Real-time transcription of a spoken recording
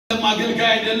ማገልጋይ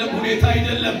አይደለም ሁኔታ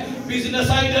አይደለም ቢዝነስ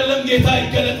አይደለም ጌታ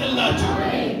ይገለጥላችሁ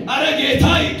አረ ጌታ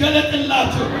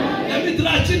ይገለጥላችሁ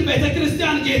ለምድራችን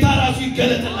ቤተክርስቲያን ጌታ ራሱ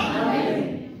ይገለጥላችሁ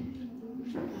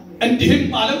እንዲህም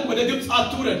ዓለም ወደ ግብጽ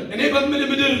አትውረድ እኔ በምልህ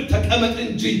ምድር ተቀመጥ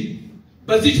እንጂ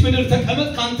በዚች ምድር ተቀመጥ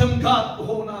ካንተም ጋር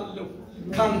እሆናለሁ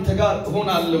ካንተ ጋር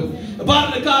እሆናለሁ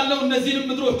ባርካለሁ እነዚህንም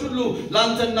ምድሮች ሁሉ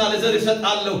ላንተና ለዘር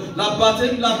እሰጣለሁ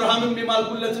ለአባትህም ለአብርሃምም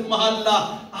የማልኩለትን መሐላ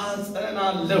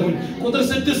አጸናለሁ ቁጥር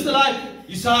 6 ላይ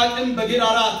ይስሐቅም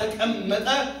በጌራራ ተቀመጠ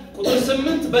ቁጥር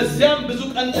 8 በዚያም ብዙ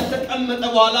ቀን ተቀመጠ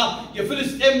በኋላ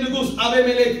የፍልስጤም ንጉስ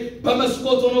አቤሜሌክ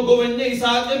በመስኮት ሆኖ ጎበኘ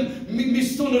ይስሐቅም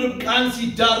ሚስቱን ርብቃን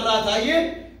ሲዳራ ታየ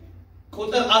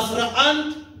ቁጥር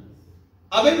 11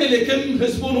 አቤሜሌክም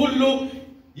ሕዝቡን ሁሉ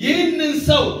ይህንን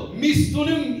ሰው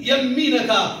ሚስቱንም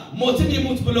የሚነካ ሞትን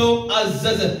ይሙት ብሎ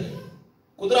አዘዘ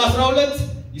ቁጥር 12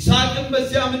 ይስሐቅም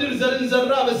በዚያ ምድር ዘርን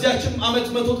ዘራ በዚያችም ዓመት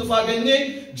 100 እጥፍ አገኘ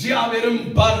እግዚአብሔርም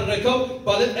ባረከው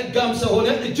ባለጠጋም ሰው ሆነ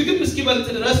እጅግም እስኪበልጥ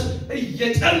ድረስ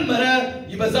እየጨመረ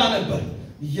ይበዛ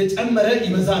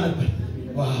ነበር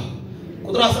ዋው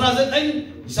ቁጥር 19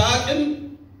 ይስሐቅም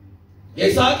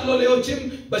የይስሐቅ ሎሌዎችም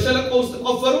በሸለቆ ውስጥ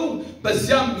ቆፈሩ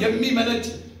በዚያም የሚመነጭ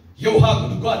የውሃ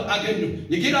ጉድጓድ አገኙ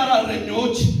የጌራራ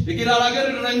ሀገር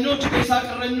እረኞች ከይስሐቅ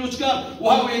እረኞች ጋር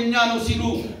ውሃው የኛ ነው ሲሉ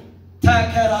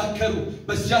ተከራከሩ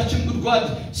በዚያችን ጉድጓድ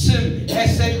ስም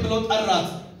ኤሴክ ብሎ ጠራት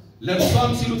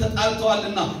ለእርሷም ሲሉ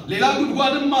ተጣልተዋልና ሌላ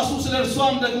ጉድጓድም ማሱ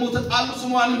ስለእርሷም ደግሞ ተጣሉ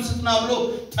ስሟንም ስጥና ብሎ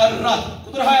ጠራት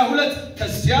ቁጥር 22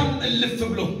 ከዚያም እልፍ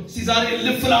ብሎ ሲዛሬ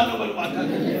እልፍ ላለው በልባካል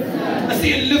እስቲ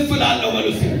እልፍ ላለው በሉ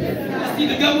እስቲ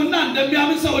ድገሙና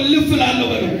እንደሚያምን ሰው እልፍ ላለው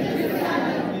በሉ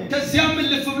ከዚያም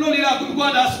እልፍ ብሎ ሌላ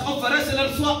ጉድጓድ አስቆፈረ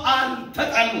ስለእርሷ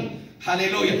አልተጣሉ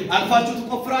ሃሌሉያ አልፋችሁ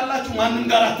ተቆፍራላችሁ ማንንም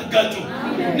ጋር አትጋጩ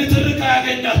ንትርክ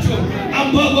ያገኛችሁ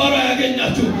አምባጓሮ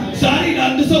ያገኛችሁ ዛሬ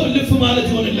አንድ ሰው እልፍ ማለት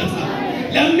ይሆንለታል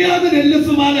ለሚያምን እልፍ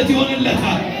ማለት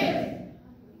ይሆንለታል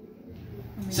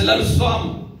ስለርሷም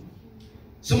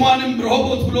ስሟንም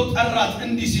ሮቦት ብሎ ጠራት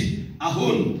እንዲህ ሲል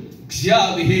አሁን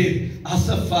እግዚአብሔር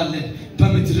አሰፋለን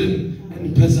በምድርም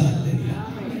እንበዛለን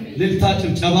ልልታ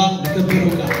ጭብጨባ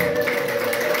ለከበረው ጋር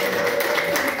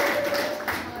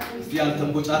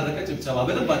ያልተንቦጫረቀ ጭብጨባ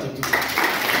በደንባቸው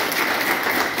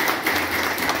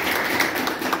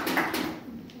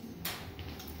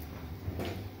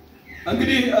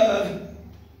እንግዲህ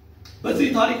በዚህ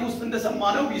ታሪክ ውስጥ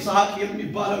እንደሰማነው ይስሐቅ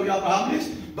የሚባለው የአብርሃም ልጅ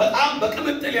በጣም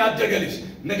በቅምጥል ያደገ ልጅ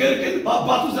ነገር ግን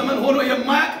በአባቱ ዘመን ሆኖ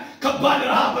የማያውቅ ከባድ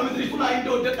ረሃብ በምድሪቱ ላይ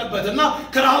እንደወደቀበትና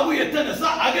ከረሃቡ የተነሳ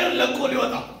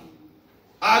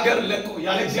አገር ለቆ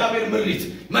ያለ እግዚአብሔር ምሪት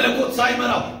መለኮት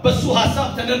ሳይመራው በሱ ሐሳብ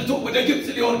ተነድቶ ወደ ግብጽ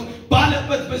ሊወርድ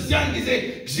ባለበት በዚያን ጊዜ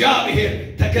እግዚአብሔር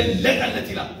ተገለጠለት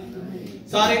ይላል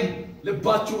ዛሬ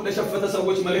ልባችሁ ለሸፈተ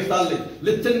ሰዎች መልእክት አለ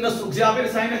ልትነሱ እግዚአብሔር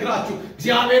ሳይነግራችሁ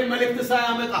እግዚአብሔር መልእክት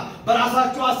ሳያመጣ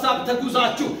በራሳችሁ ሐሳብ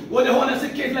ተጉዛችሁ ወደ ሆነ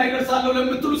ስኬት ላይ ደርሳለሁ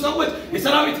ለምትሉ ሰዎች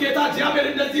የሰራዊት ጌታ እግዚአብሔር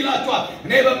እንደዚህ ይላችኋል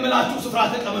እኔ በመላችሁ ስፍራ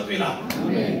ተቀመጡ ይላል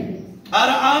አሜን አረ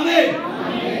አሜን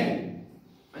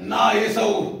እና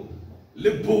የሰው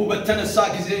ልቡ በተነሳ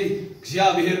ጊዜ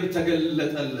እግዚአብሔር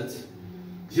ተገለጠለት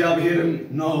እግዚአብሔርም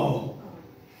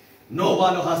ኖ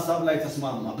ባለው ሐሳብ ላይ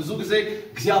ተስማማ ብዙ ጊዜ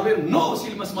እግዚአብሔር ኖ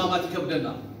ሲል መስማማት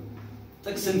ይከብደናል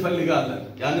ጥቅስ እንፈልጋለን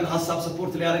ያንን ሐሳብ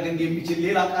ሰፖርት ሊያደርገን የሚችል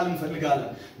ሌላ ቃል እንፈልጋለን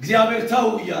እግዚአብሔር ተው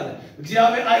ይያለ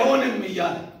እግዚአብሔር አይሆንም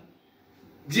ይያለ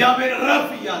እግዚአብሔር ረፍ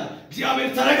ይያለ እግዚአብሔር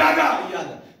ተረጋጋ ይያለ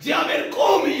እግዚአብሔር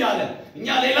ቆም ይያለ እኛ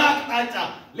ሌላ አቅጣጫ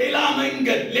ሌላ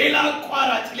መንገድ ሌላ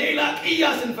ቋራጭ ሌላ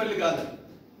ቅያስ እንፈልጋለን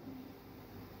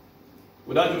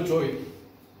ወዳጆች ሆይ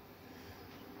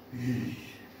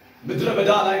ምድረ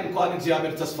በዳ ላይ እንኳን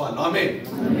እግዚአብሔር ተስፋ አለው አሜን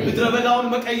ምድረ በዳውን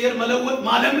መቀየር መለወጥ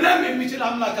ማለምለም የሚችል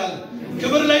አምላክ አለ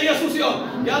ክብር ለኢየሱስ ይሁን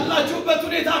ያላችሁበት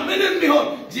ሁኔታ ምንም ይሁን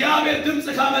እግዚአብሔር ድምጽ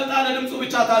ካመጣ ለድምጹ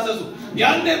ብቻ ታዘዙ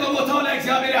ያኔ በቦታው ላይ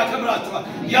እግዚአብሔር ያከብራችኋል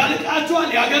ያልቃችኋል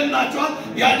ያገናችኋል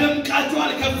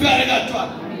ያደምቃችኋል ከፍ ያደርጋችኋል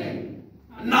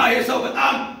እና የሰው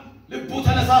በጣም ልቡ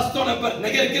ተነሳስቶ ነበር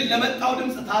ነገር ግን ለመጣው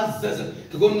ድምጽ ታዘዘ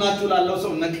ከጎናችሁ ላለው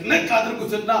ሰው ነቅ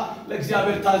አድርጉትና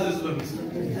ለእግዚአብሔር ታዘዝ በሚል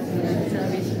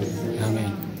አሜን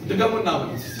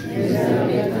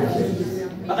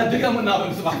ድገሙና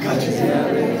በሉት ባካችሁ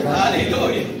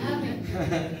ሃሌሉያ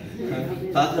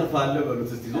ታተርፋለህ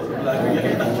በሉት እስቲ ዞር ብላችሁ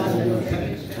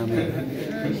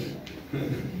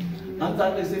አንተ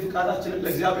ለዚህ ፍቃዳችንን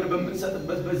ለእግዚአብሔር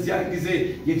በመንሰጥበት በዚያን ጊዜ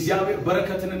የእግዚአብሔር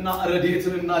በረከትንና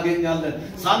ረድኤትን እናገኛለን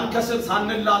ሳንከስር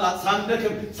ሳንላላ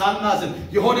ሳንደክም ሳናዝን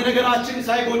የሆነ ነገራችን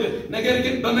ሳይጎድል ነገር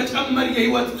ግን በመጨመር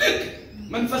የህይወት ልክ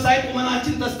መንፈሳዊ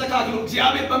ቁመናችን ተስተካክሎ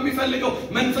እግዚአብሔር በሚፈልገው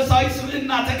መንፈሳዊ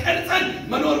ስብዕና ተቀርጸን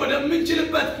መኖር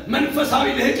ወደምንችልበት መንፈሳዊ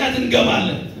ልህቀት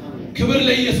እንገባለን ክብር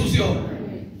ለኢየሱስ ይሁን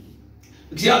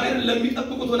እግዚአብሔርን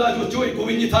ለሚጠብቁት ወዳጆች ሆይ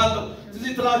ጉብኝት አለው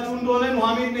ስለዚህ ትላችሁ እንደሆነ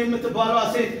ኑሃሚን የምትባለው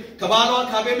ሴት ከባሏ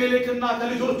ከአቤሜሌክና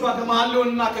ከልጆቿ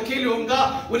ከመሐሌዎንና ከኬሊዮን ጋር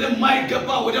ወደማይገባ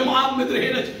ወደ ሞዓብ ምድር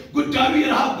ሄደች። ጉዳዩ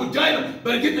የረሃብ ጉዳይ ነው።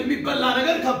 በእርግጥ የሚበላ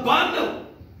ነገር ከባድ ነው፣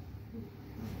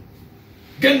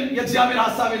 ግን የእግዚአብሔር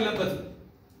ሐሳብ የለበትም።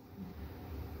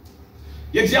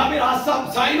 የእግዚአብሔር ሐሳብ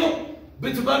ሳይኖር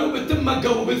ብትበሉ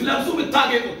ብትመገቡ ብትለብሱ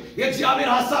ብታጌጡ የእግዚአብሔር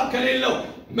ሐሳብ ከሌለው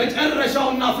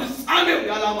መጨረሻውና ፍጻሜው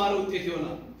ያላማረ ውጤት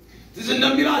ይሆናል። ስለዚህ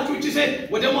እንደሚላችሁ እቺ ሴት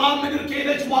ወደ ሞዓብ ምድር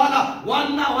ከሄደች በኋላ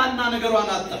ዋና ነገሯን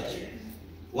አጣች።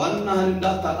 ዋናህን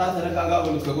እንዳታጣ ተረጋጋ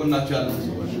ብሉት። ከጎናችሁ ያለው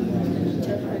ሰዎች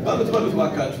በሉት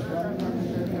ባካችሁ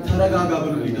ተረጋጋ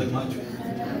ብሉ ይገጥማችሁ።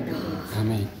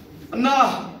 አሜን። እና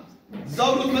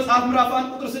ዘፍጥረት መጽሐፍ ምዕራፍ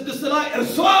 1 ቁጥር 6 ላይ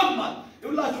እርሷም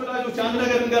ይሁላችሁ ወዳጆች አንድ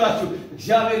ነገር እንገራችሁ።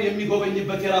 እግዚአብሔር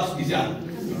የሚጎበኝበት የራሱ ጊዜ አለ።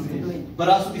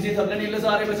 በራሱ ጊዜ ተብለን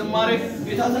ለዛሬ በዝማሬ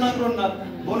ጌታ ተናግሮናል።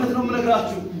 በእውነት ነው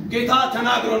የምነግራችሁ፣ ጌታ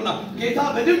ተናግሮናል። ጌታ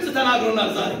በድምጽ ተናግሮናል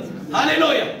ዛሬ።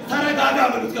 ሃሌሉያ። ተረጋጋ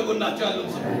ብሉት ከጎናችሁ ያለው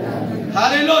ሰው።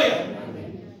 ሃሌሉያ።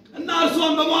 እና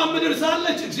እርሷም በሞዓብ ምድር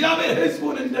ሳለች እግዚአብሔር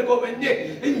ሕዝቡን እንደጎበኘ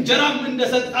እንጀራም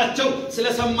እንደሰጣቸው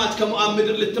ስለሰማች ከሞዓብ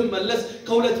ምድር ልትመለስ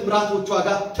ከሁለት ምራቶቿ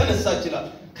ጋር ተነሳች ይላል።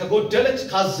 ከጎደለች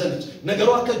ካዘነች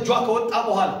ነገሯ ከጇ ከወጣ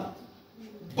በኋላ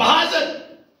በሐዘን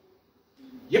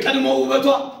የቀድሞ ውበቷ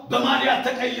በማዲያት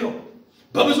ተቀይሮ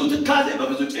በብዙ ትካዜ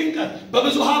በብዙ ጭንቀት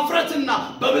በብዙ ሀፍረትና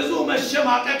በብዙ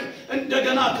መሸማቀቅ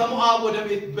እንደገና ከሞዓብ ወደ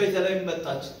ቤተልሔም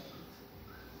መጣች።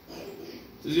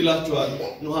 እዚህ ላችኋል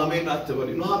ኑሃሚን አትበሉ።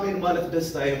 ኑሃሚን ማለት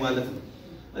ደስታዬ ማለት ነው።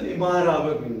 እኔ ማራ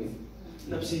በሉኝ፣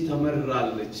 ነፍሴ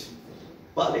ተመራለች፣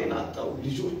 ባሌን አጣሁ፣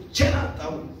 ልጆቼን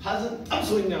አጣሁ፣ ሐዘን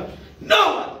ጠብሶኛል ነው።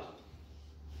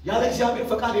 ያለ እግዚአብሔር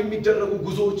ፈቃድ የሚደረጉ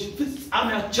ጉዞዎች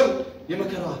ፍጻሜያቸው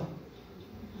የመከራ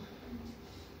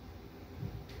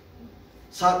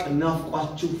ሳቅ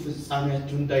ናፍቋችሁ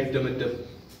ፍጻሜያችሁ እንዳይደመደም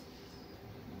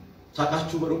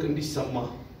ሳቃችሁ በሩቅ እንዲሰማ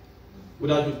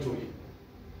ወዳጆች ሆይ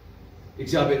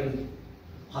እግዚአብሔርን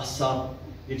ሐሳብ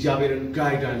የእግዚአብሔርን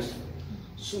ጋይዳንስ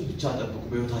እሱን ብቻ ጠብቁ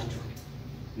በሕይወታችሁ።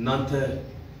 እናንተ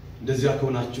እንደዚያ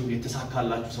ከሆናችሁ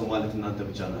የተሳካላችሁ ሰው ማለት እናንተ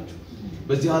ብቻ ናችሁ።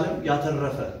 በዚህ ዓለም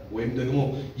ያተረፈ ወይም ደግሞ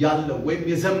ያለው ወይም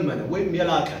የዘመነ ወይም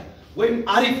የላቀ ወይም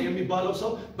አሪፍ የሚባለው ሰው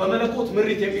በመለኮት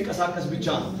ምሪት የሚንቀሳቀስ ብቻ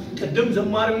ነው። ቅድም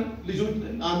ዘማሪው ልጁ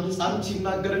አንድ ሕፃን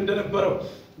ሲናገር እንደነበረው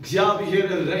እግዚአብሔር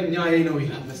እረኛዬ ነው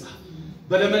ይላል መጽሐፍ።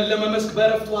 በለመለመ መስክ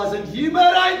በዕረፍቱ ዘንድ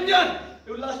ይመራኛል።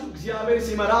 ይሁላችሁ እግዚአብሔር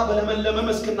ሲመራ በለመለመ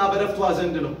መስክና በዕረፍቱ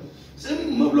ዘንድ ነው። ዝም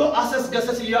ብሎ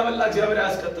አሰስገሰስ እያበላ እግዚአብሔር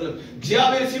አያስቀጥልም።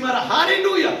 እግዚአብሔር ሲመራ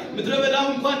ሃሌሉያ ምድረ በዳው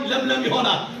እንኳን ለምለም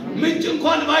ይሆናል። ምንጭ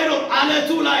እንኳን ባይኖር አለቱ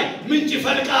ላይ ምንጭ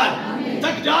ይፈልቃል።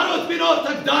 ተግዳሮት ቢኖር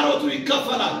ተግዳሮቱ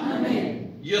ይከፈላል።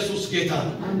 ኢየሱስ ጌታ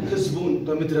ነው። ሕዝቡን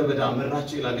በምድረ በዳ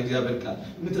መራቸው ይላል እግዚአብሔር ቃል።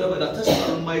 ምድረ በዳ ተስፋ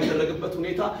የማይደረግበት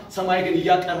ሁኔታ ሰማይ ግን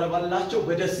እያቀረበላቸው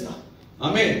በደስታ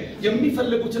አሜን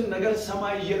የሚፈልጉትን ነገር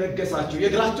ሰማይ እየለገሳቸው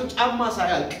የእግራቸው ጫማ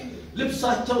ሳያልቅ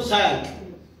ልብሳቸው ሳያልቅ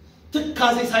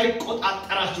ትካዜ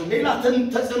ሳይቆጣጠራቸው ሌላ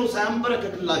ተጽዕኖ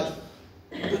ሳያንበረከክላቸው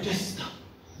በደስታ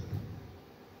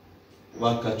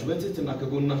ዋካችሁ በትህትና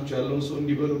ከጎናችሁ ያለውን ሰው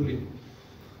እንዲበሉልኝ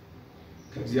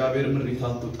ከእግዚአብሔር ምሪት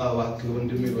አትውጣ እባክህ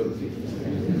ወንድሜ በሉልኝ።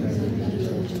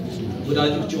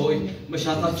 ወዳጆች ሆይ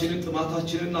መሻታችንን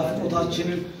ጥማታችንን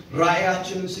ናፍቆታችንን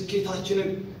ራእያችንን ስኬታችንን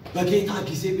በጌታ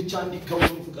ጊዜ ብቻ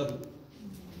እንዲከወኑ ፍቀዱ።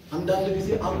 አንዳንድ ጊዜ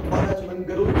አቋራጭ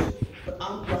መንገዶች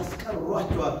በጣም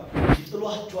ያስቀሯቸዋል፣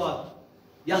 ይጥሏቸዋል፣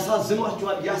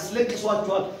 ያሳዝኗቸዋል፣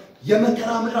 ያስለቅሷቸዋል፣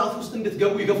 የመከራ ምዕራፍ ውስጥ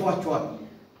እንድትገቡ ይገፏቸዋል።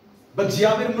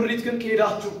 በእግዚአብሔር ምሪት ግን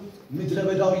ከሄዳችሁ ምድረ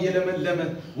በዳው እየለመለመ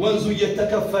ወንዙ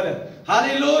እየተከፈለ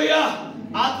ሃሌሉያ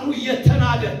አጥሩ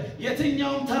እየተናደ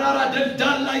የትኛውም ተራራ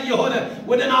ደልዳላ የሆነ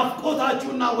ወደ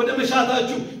ናፍቆታችሁና ወደ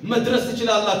መሻታችሁ መድረስ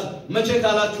ትችላላችሁ። መቼ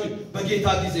ካላችሁ በጌታ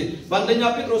ጊዜ። በአንደኛ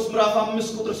ጴጥሮስ ምዕራፍ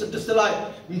 5 ቁጥር 6 ላይ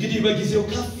እንግዲህ በጊዜው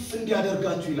ከፍ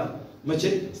እንዲያደርጋችሁ ይላል። መቼ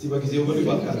እስቲ በጊዜው በሉ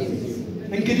ይባካል።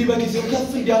 እንግዲህ በጊዜው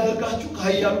ከፍ እንዲያደርጋችሁ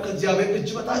ከኃያሉ ከእግዚአብሔር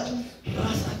እጅ በታች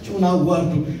ራሳችሁን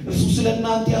አዋርዱ፣ እርሱ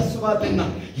ስለእናንተ ያስባልና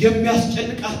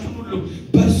የሚያስጨንቃችሁን ሁሉ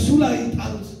በእርሱ ላይ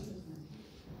ጣሉት።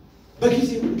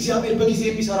 በጊዜው እግዚአብሔር በጊዜ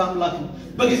የሚሰራ አምላክ ነው።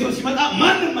 በጊዜው ሲመጣ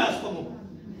ማንም አያስቆመው።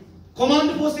 ኮማንድ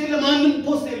ፖስት የለ፣ ማንም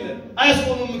ፖስት የለ፣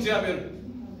 አያስቆመውም እግዚአብሔር።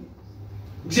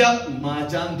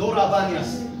 ማጃንዶራ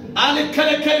ባኒያስ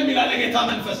አልከለከልም ይላል ጌታ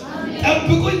መንፈስ።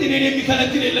 ጠብቁኝ እኔን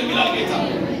የሚከለክል የለም ይላል ጌታ።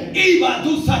 ኢባዱ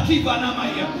ሳኪባና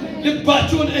ማያ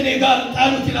ልባችሁን እኔ ጋር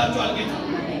ጣሉት ይላችኋል ጌታ።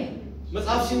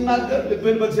 መጽሐፍ ሲናገር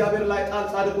ልብን በእግዚአብሔር ላይ ጣል፣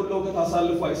 ጻድቁን ለውከት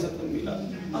አሳልፎ አይሰጥም ይላል።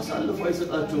 አሳልፎ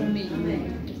አይሰጣችሁም።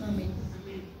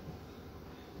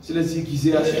 ስለዚህ ጊዜ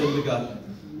ያስፈልጋል።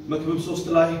 መክብብ 3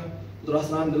 ላይ ቁጥር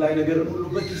 11 ላይ ነገርን ሁሉ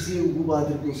በጊዜው ውብ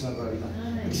አድርጎ ሰራው ይላል።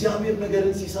 እግዚአብሔር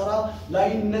ነገርን ሲሰራ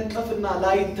ላይነቀፍና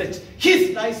ላይተች ሂስ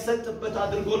ላይሰጥበት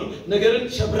አድርጎ ነው ነገርን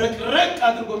ሸብረቅረቅ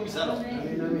አድርጎ የሚሰራው።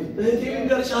 እህቴ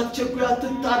ልንገርሽ አትቸኩይ፣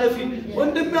 አትጣደፊ፣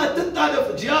 ወንድሜ አትጣደፍ።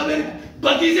 እግዚአብሔር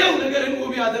በጊዜው ነገርን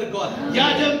ውብ ያደርገዋል፣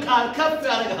 ያደምቃል፣ ከፍ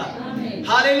ያደርጋል።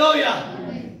 ሃሌሉያ።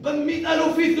 በሚጠሉ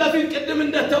ፊት ለፊት ቅድም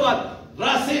እንደተባለ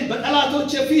ራሴን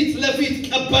በጠላቶች ፊት ለፊት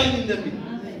ቀባኝ እንደሚል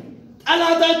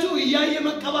ጠላታችሁ እያየ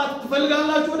መቀባት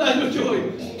ትፈልጋላችሁ ወዳጆች ሆይ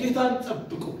ጌታን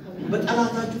ጠብቁ።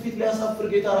 በጠላታችሁ ፊት ሊያሳፍር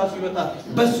ጌታ ራሱ ይመጣል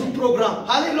በሱ ፕሮግራም።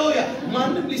 ሃሌሉያ።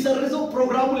 ማንም ሊሰርዘው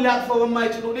ፕሮግራሙን ሊያጥፈው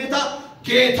በማይችል ሁኔታ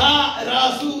ጌታ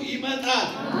ራሱ ይመጣል።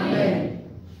 አሜን።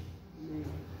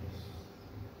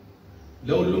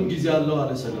 ለሁሉም ጊዜ አለው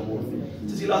አለ ሰለሞን።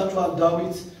 ትዝ ይላችኋል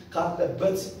ዳዊት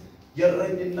ካለበት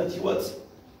የእረኝነት ህይወት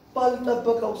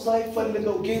ባልጠበቀው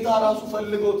ሳይፈልገው ጌታ ራሱ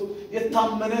ፈልጎት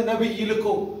የታመነ ነብይ ልኮ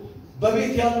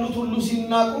በቤት ያሉት ሁሉ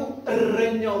ሲናቁ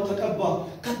እረኛው ተቀባ።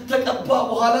 ከተቀባ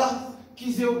በኋላ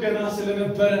ጊዜው ገና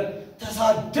ስለነበረ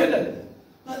ተሳደደ።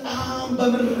 በጣም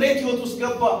በምሬት ህይወት ውስጥ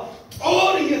ገባ።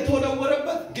 ጦር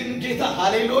እየተወረወረበት ግን ጌታ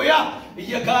ሃሌሉያ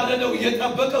እየጋረደው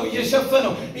እየጠበቀው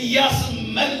እየሸፈነው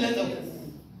እያስመለጠው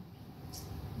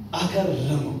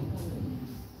አከረመው።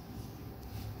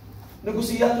 ንጉስ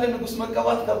ያለ ንጉስ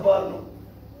መቀባት ከባድ ነው።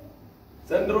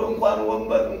 ዘንድሮ እንኳን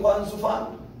ወንበር እንኳን ዙፋን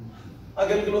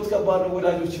አገልግሎት ከባድ ነው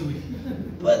ወዳጆች ሆይ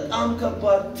በጣም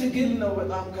ከባድ ትግል ነው።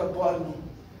 በጣም ከባድ ነው።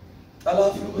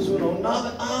 ጠላፊው ብዙ ነውና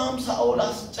በጣም ሳኦል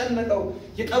አስጨነቀው።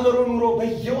 የቀበሮ ኑሮ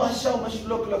በየዋሻው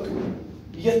መሽሎክሎክ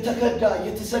የተከዳ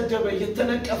የተሰደበ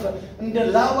የተነቀፈ እንደ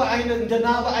ላባ አይነት እንደ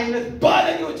ናባ አይነት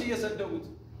ባለኞች እየሰደቡት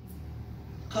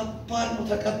ከባድ ነው።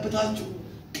 ተቀብታችሁ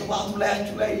ቅባቱ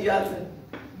ላያችሁ ላይ ያለ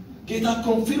ጌታ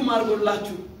ኮንፊርም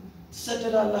አድርጎላችሁ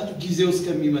ተሰደዳላችሁ ጊዜው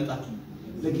እስከሚመጣ።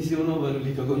 ለጊዜው ነው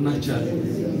በሉልኝ ከጎናችሁ ያለ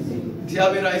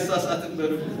እግዚአብሔር አይሳሳትም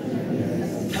በሉልኝ።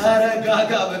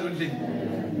 ተረጋጋ በሉልኝ።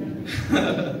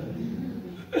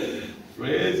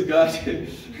 ፕሬዝ ጋድ።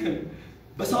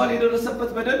 በሳኦል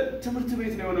የደረሰበት በደል ትምህርት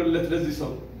ቤት ነው የሆነለት ለዚህ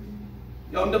ሰው።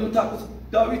 ያው እንደምታውቁት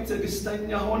ዳዊት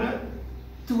ትዕግስተኛ ሆነ፣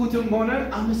 ትሁትም ሆነ፣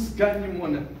 አመስጋኝም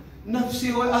ሆነ። ነፍሴ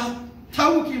ሆይ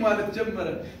አታውቂ ማለት ጀመረ።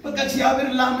 በቃ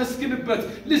እግዚአብሔርን ላመስግንበት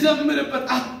ልዘምርበት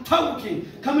አታውቂ።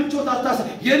 ከምቾት አታሳ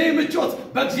የኔ ምቾት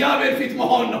በእግዚአብሔር ፊት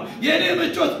መሆን ነው። የኔ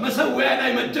ምቾት መሰዊያ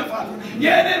ላይ መደፋት፣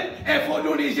 የኔ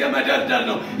ኤፎዱን ይዤ መደርደር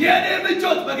ነው። የኔ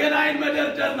ምቾት በገናዬን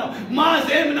መደርደር ነው፣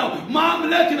 ማዜም ነው፣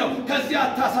 ማምለክ ነው። ከዚህ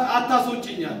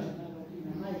አታስወጪኛል።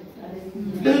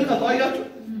 ልህቀቱ አያችሁ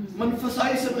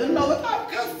መንፈሳዊ ስብዕናው በጣም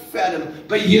ከፍ ያለ ነው።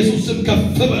 በኢየሱስ ስም ከፍ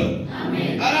በሉ።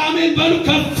 አሜን። አሜን በሉ።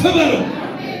 ከፍ በሉ።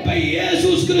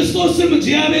 በኢየሱስ ክርስቶስ ስም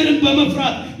እግዚአብሔርን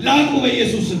በመፍራት ላቁ።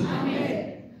 በኢየሱስ ስም አሜን።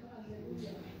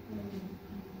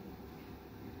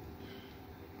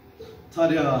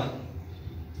 ታዲያ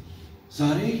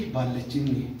ዛሬ ባለችኝ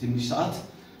ትንሽ ሰዓት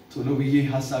ቶሎ ብዬ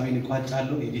ሐሳቤን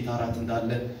እቋጫለሁ። የጌታ ራት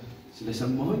እንዳለ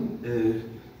ስለሰማሁኝ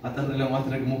አጠር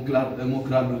ለማድረግ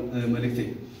ሞክራለሁ መልእክቴ።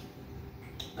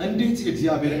 እንዴት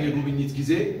የእግዚአብሔርን የጉብኝት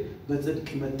ጊዜ በጽድቅ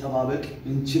መጠባበቅ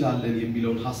እንችላለን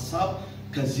የሚለውን ሐሳብ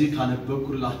ከዚህ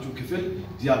ካነበብኩላችሁ ክፍል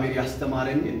እግዚአብሔር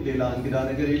ያስተማረኝ ሌላ እንግዳ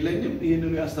ነገር የለኝም።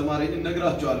 ይሄንን ያስተማረኝ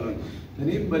ነግራችኋለሁ።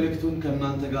 እኔም መልእክቱን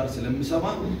ከእናንተ ጋር ስለምሰማ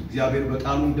እግዚአብሔር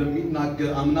በቃሉ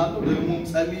እንደሚናገር አምናለሁ። ደግሞ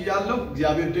ጸልያለሁ።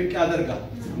 እግዚአብሔር ድንቅ ያደርጋል።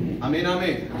 አሜን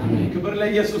አሜን። ክብር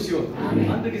ለኢየሱስ ይሁን።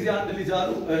 አንድ ጊዜ አንድ ልጅ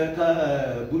አሉ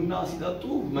ከቡና ሲጠጡ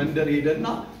መንደር ሄደና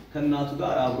ከእናቱ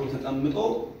ጋር አብሮ ተቀምጦ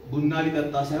ቡና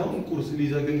ሊጠጣ ሳይሆን ቁርስ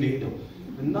ሊዘግን ሄደው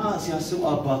እና ሲያስቡ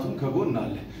አባቱን ከጎን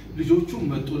አለ። ልጆቹም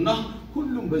መጡና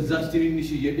ሁሉም በዛች ትንንሽ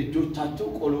የእጆቻቸው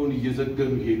ቆሎን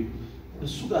እየዘገኑ ሄዱ።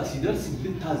 እሱ ጋር ሲደርስ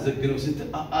ልታዘግነው ስትል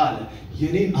አለ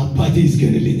የኔን አባቴ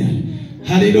ይዝገንልኛል።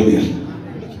 ሃሌሉያ።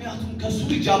 ምክንያቱም ከሱ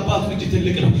ልጅ አባቱ ልጅ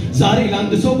ትልቅ ነው። ዛሬ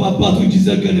ለአንድ ሰው በአባቱ እጅ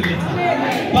ይዘገንለታል፣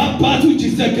 በአባቱ እጅ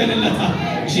ይዘገንለታል።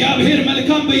 እግዚአብሔር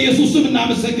መልካም። በኢየሱስ ስም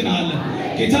እናመሰግናለን።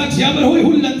 ጌታ እግዚአብሔር ሆይ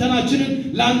ሁለንተናችንን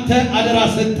ላንተ አደራ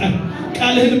ሰጠን።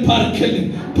 ቃልህን ባርክልን፣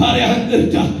 ባሪያህን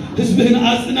እርዳ፣ ህዝብህን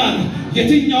አጽናና።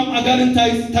 የትኛውም አጋንንታዊ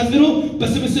ተጽዕኖ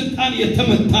በስም ስልጣን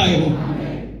የተመታ ይሁን።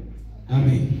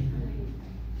 አሜን።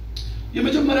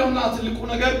 የመጀመሪያውና ትልቁ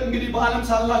ነገር እንግዲህ በዓለም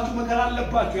ሳላችሁ መከራ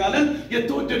አለባችሁ ያለን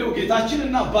የተወደደው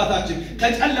ጌታችንና አባታችን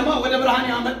ከጨለማ ወደ ብርሃን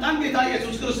ያመጣን ጌታ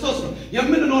ኢየሱስ ክርስቶስ ነው።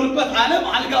 የምንኖርበት ዓለም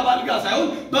አልጋ ባልጋ ሳይሆን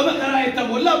በመከራ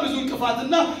የተሞላ ብዙ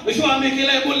እንቅፋትና እሾህ አሜኬላ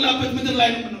የሞላበት ምድር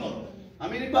ላይ ነው የምንኖረው።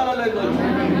 አሜን ይባላል አይባልም?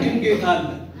 ግን ጌታ አለ።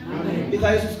 ጌታ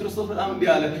ኢየሱስ ክርስቶስ በጣም እንዲህ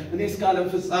አለ፣ እኔ እስከ ዓለም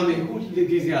ፍጻሜ ሁል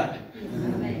ጊዜ አለ።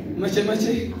 መቼ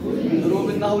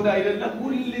ሮብና እሑድ አይደለም፣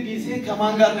 ሁል ጊዜ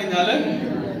ከማን ጋር ነኝ አለ?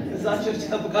 እዛ ቸርች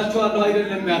ጠብቃችኋለሁ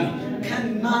አይደለም ያለ፣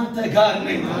 ከናንተ ጋር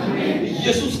ነኝ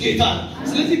ኢየሱስ ጌታ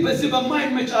ስለዚህ በዚህ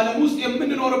በማይመች ዓለም ውስጥ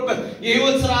የምንኖርበት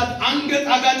የህይወት ስርዓት አንገት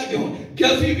አጋጭ ቢሆን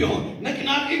ገፊ ቢሆን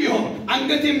ነቅናቂ ቢሆን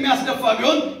አንገት የሚያስደፋ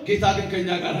ቢሆን ጌታ ግን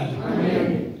ከኛ ጋር አለ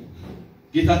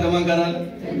ጌታ ከማን ጋር አለ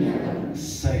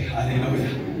ሳይ ሃሌሉያ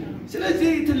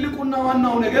ስለዚህ ትልቁና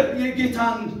ዋናው ነገር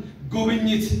የጌታን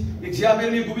ጉብኝት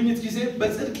የእግዚአብሔር የጉብኝት ጊዜ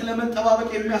በጽድቅ ለመጠባበቅ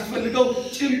የሚያስፈልገው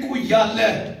ጭንቁ ያለ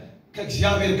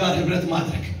ከእግዚአብሔር ጋር ህብረት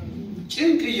ማድረግ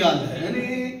ጭንቅ ያለ እኔ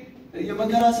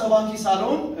የመከራ ሰባኪ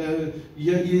ሳልሆን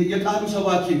የቃሉ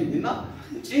ሰባኪ እና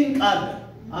ጭንቅ አለ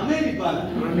አሜን ይባላል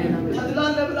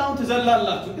ተድላለ ብላው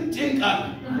ተዘላላችሁ ግን ጭንቅ አለ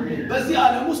በዚህ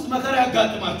ዓለም ውስጥ መከራ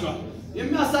ያጋጥማችኋል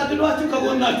የሚያሳድዷችሁ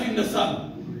ከጎናችሁ ይነሳሉ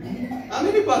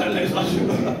አሜን ይባላል አይዟችሁ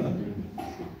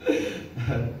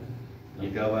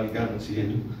ይጋባልጋ ነው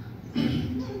ሲሄዱ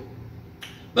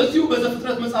በዚሁ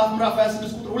በዘፍጥረት መጽሐፍ ምዕራፍ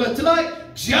 26 ቁጥር 2 ላይ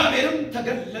እግዚአብሔርም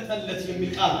ተገለጠለት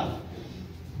የሚል ቃል አለ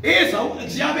ይሄ ሰው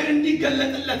እግዚአብሔር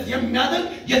እንዲገለጥለት የሚያደርግ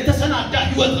የተሰናዳ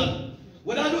ህይወት ነው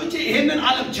ወዳጆቼ ይሄንን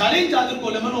ዓለም ቻሌንጅ አድርጎ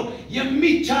ለመኖር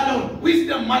የሚቻለው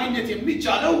ዊዝደም ማግኘት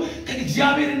የሚቻለው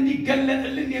ከእግዚአብሔር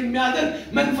እንዲገለጥልን የሚያደርግ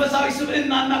መንፈሳዊ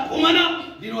ስብዕናና ቁመና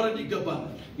ሊኖረን ይገባል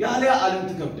ያለ ዓለም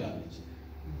ትከብዳለች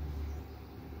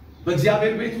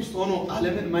በእግዚአብሔር ቤት ውስጥ ሆኖ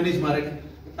ዓለምን ማኔጅ ማድረግ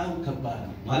በጣም ከባድ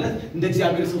ነው ማለት እንደ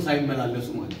እግዚአብሔር ሰው ሳይመላለሱ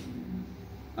ማለት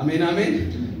አሜን አሜን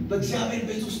በእግዚአብሔር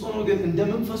ቤት ውስጥ ሆኖ ግን እንደ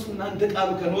መንፈሱና እንደ ቃሉ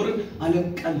ከኖርን ዓለም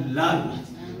ቀላል ናት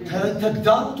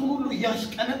ተግዳሮቱን ሁሉ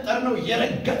ያሽቀነጠርነው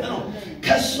የረገጥነው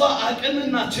ከሷ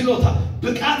አቅምና ችሎታ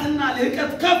ብቃትና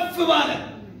ልህቀት ከፍ ባለ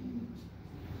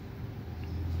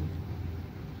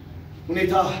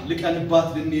ሁኔታ ልቀንባት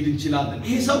ልንሄድ እንችላለን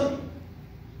ይሄ ሰው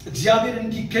እግዚአብሔር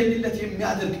እንዲገኝለት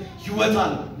የሚያደርግ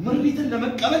ህይወታል ምሪትን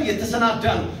ለመቀበል የተሰናዳ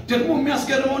ነው ደግሞ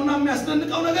የሚያስገርመውና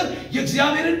የሚያስደንቀው ነገር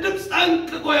የእግዚአብሔርን ድምጽ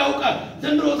ጠንቅቆ ያውቃል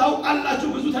ዘንድሮ ታውቃላችሁ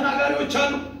ብዙ ተናጋሪዎች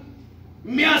አሉ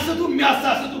የሚያስቱ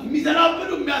የሚያሳስቱ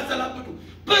የሚዘላብዱ የሚያዘላብዱ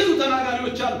ብዙ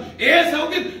ተናጋሪዎች አሉ ይሄ ሰው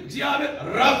ግን እግዚአብሔር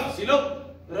ረፍ ሲለው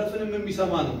ረፍንም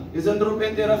የሚሰማ ነው የዘንድሮ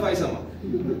ጴንጤ ረፍ አይሰማ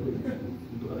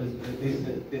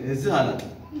እዚህ አላቅ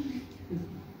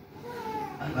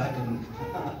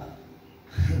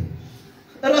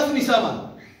ረፍን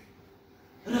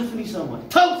ይሰማል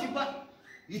ተው ሲባል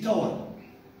ይተዋል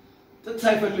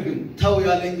ሳይፈልግም ተው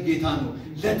ያለኝ ጌታ ነው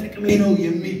ለጥቅሜ ነው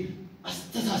የሚል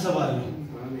አስተሳሰብ አለው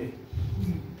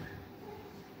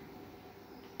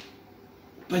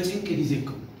በጭንቅ ጊዜ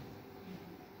እኮ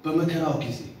በመከራው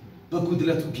ጊዜ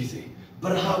በጉድለቱ ጊዜ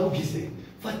በረሃቡ ጊዜ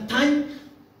ፈታኝ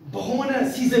በሆነ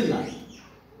ሲዝን ላይ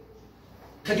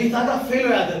ከጌታ ጋር ፌሎ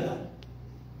ያደርጋል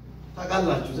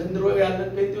ታውቃላችሁ ዘንድሮ ያለን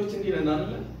ጴንጤዎች እንዲህ ነን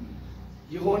አይደል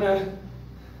የሆነ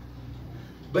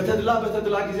በተድላ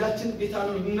ጊዜያችን ጌታን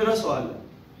እንረሳዋለን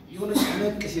የሆነ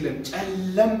ጨነቅ ሲለን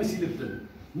ጨለም ሲልብን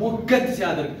ሞገድ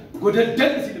ሲያደርግ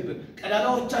ጎደደል ሲልብን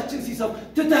ቀዳዳዎቻችን ሲሰብ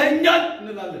ትተኛል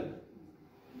እንላለን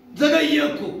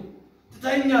ዘገየኩ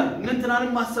ትተኛል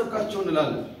እንትናንም ማሰብካቸው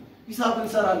እንላለን ሂሳብ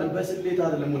እንሰራለን በስሌት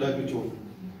አይደለም ወዳጆች ሆይ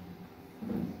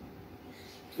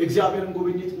እግዚአብሔርን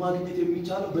ጉብኝት ማግኘት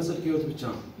የሚቻለው በጽድቅ ህይወት ብቻ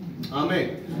ነው አሜን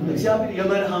እግዚአብሔር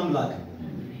የመርህ አምላክ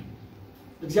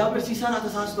እግዚአብሔር ሲሰራ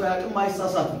ተሳስቶ ያቅም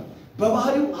አይሳሳትም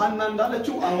በባህሪው ሐና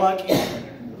እንዳለችው አዋቂ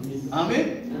አሜን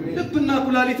ልብና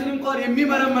ኩላሊትን እንኳን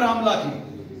የሚመረምር አምላክ ነው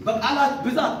በቃላት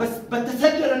ብዛት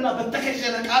በተሰደረና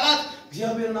በተከሸነ ቃላት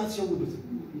እግዚአብሔርን አትሸውዱት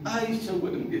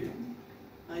አይሸወድም ጌታ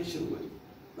አይሸወድም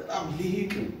በጣም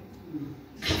ሊቅ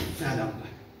ከፍ ያለ አምላክ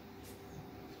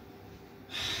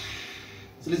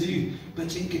ስለዚህ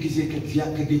በጭንቅ ጊዜ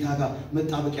ከጌታ ጋር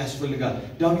መጣበቅ ያስፈልጋል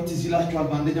ዳዊት ይላችኋል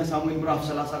በአንደኛ ሳሙኤል ምዕራፍ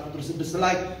 30 ቁጥር 6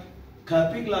 ላይ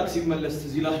ከጲቅላግ ሲመለስ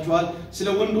ይላችኋል ስለ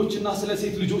ወንዶችና ስለ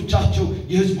ሴት ልጆቻቸው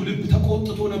የሕዝቡ ልብ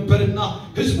ተቆጥቶ ነበርና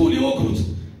ሕዝቡ ሊወግሩት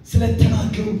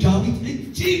ስለተናገሩ ዳዊት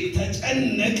እጅግ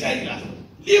ተጨነቀ ይላል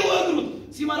ሊወግሩት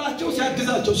ሲመራቸው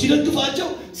ሲያግዛቸው ሲደግፋቸው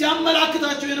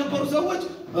ሲያመላክታቸው የነበሩ ሰዎች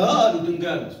አሉ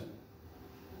ድንጋይ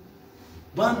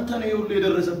ባንተ ነው ሁሉ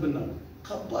የደረሰብና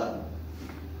ከባድ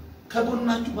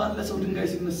ከጎናችሁ ባለ ሰው ድንጋይ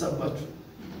ሲነሳባችሁ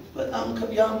በጣም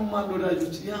ያማል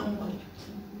ወዳጆች ያማል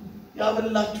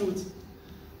ያበላችሁት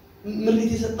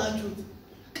ምሪት የሰጣችሁት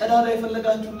ቀዳዳ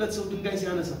የፈለጋችሁለት ሰው ድንጋይ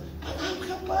ሲያነሳ በጣም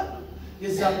ከባድ ነው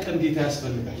የዛን ቀን ጌታ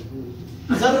ያስፈልጋል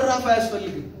ዘራፍ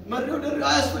አያስፈልግም መሪው ደሪው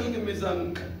አያስፈልግም የዛን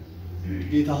ቀን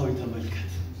ጌታ ሆይ ተመልከት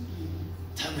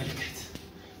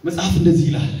መጽሐፍ እንደዚህ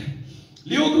ይላል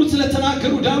ሊወግሩት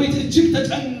ስለተናገሩ ዳዊት እጅግ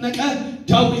ተጨነቀ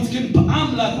ዳዊት ግን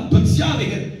በአምላኩ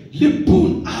በእግዚአብሔር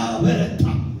ልቡን አበረታ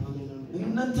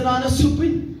እንትና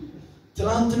አነሱብኝ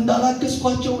ትላንት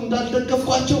እንዳላገስኳቸው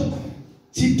እንዳልደገፍኳቸው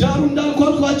ሲዳሩ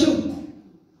እንዳልኳልኳቸው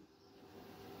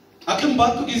አቅም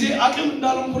ባጡ ጊዜ አቅም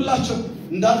እንዳልሆንኩላቸው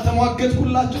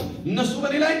እንዳልተሟገትኩላቸው እነሱ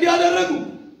በኔ ላይ እንዲያደረጉ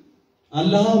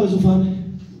አላህ በዙፋን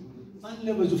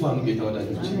አለ በዙፋኑ ጌታ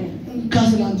ወዳጆች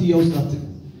እንካስላንት ያውስጣት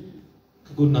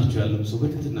ከጎናችሁ ያለው ሰው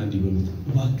በትህትና እንዲበሉት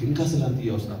እባክህ እንካስላንት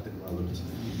ያውስጣት ተቀበሉት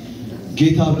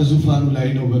ጌታ በዙፋኑ ላይ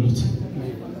ነው በሉት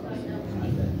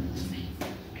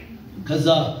ከዛ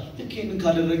ለከን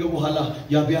ካደረገ በኋላ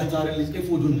ያቢያታር ልጅ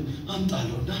ኤፎዱን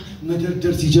አምጣለውና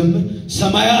መደርደር ሲጀምር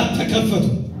ሰማያት ተከፈቱ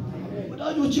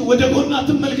ወዳጆች ወደ ጎና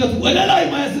ተመልከቱ ወደ ላይ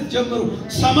ማየት ጀምሩ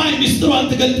ሰማይ ሚስጥሯን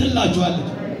ትገልጥላችኋለች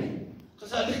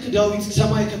ከዛ ልክ ዳዊት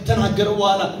ሰማይ ከተናገረ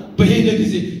በኋላ በሄደ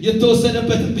ጊዜ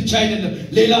የተወሰደበትን ብቻ አይደለም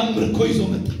ሌላ ምርኮ ይዞ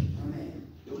መጣ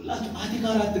ይውላክ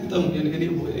አቲካራ ተጠሙ እኔ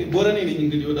ቦረኔ ነኝ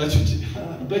እንግዲህ ወዳጆች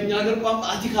በእኛ ሀገር ቋንቋ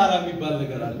አቲካራ የሚባል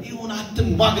ነገር አለ ይሁን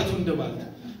አትማገቱ እንደማለት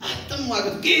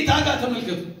አትማገቱ ጌታ ጋር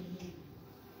ተመልከቱ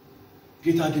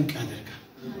ጌታ ድንቅ ያደርጋል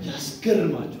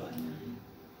ያስገርማችኋል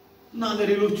እና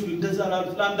ለሌሎቹ እንደዛ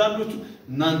ላሉት ለአንዳንዶቹ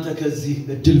እናንተ ከዚህ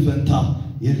እድል ፈንታ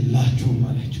የላችሁም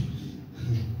ማለችሁ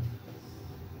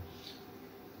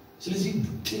ስለዚህ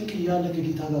ድንቅ ያለ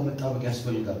ከጌታ ጋር መጣበቅ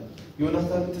ያስፈልጋል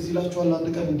ዮናታን ትዝላችኋል አንድ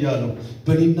ቀን እንዲያለው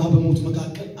በኔና በሞት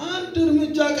መካከል አንድ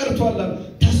እርምጃ ቀርቷል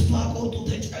ተስፋ ቆርጦ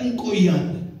ተጨንቆ ይያለ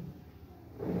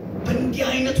በእንዲህ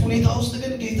አይነት ሁኔታ ውስጥ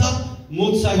ግን ጌታ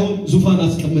ሞት ሳይሆን ዙፋን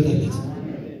አስቀመጠለት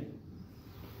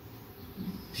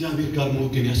እግዚአብሔር ጋር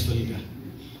መወገን ያስፈልጋል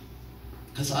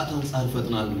ከሰዓት አንፃር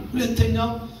ፈጥናለሁ ሁለተኛው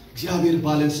እግዚአብሔር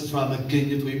ባለን ስፍራ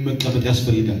መገኘት ወይ መቀመጥ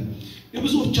ያስፈልጋል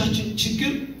የብዙዎቻችን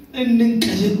ችግር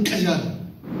እንንቀዠቀዣለን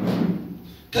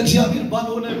ከእግዚአብሔር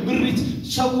ባልሆነ ምሪት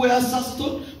ሰው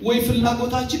ያሳስቶን ወይ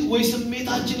ፍላጎታችን ወይ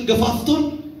ስሜታችን ገፋፍቶን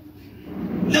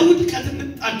ለውድቀት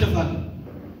እንጣደፋለን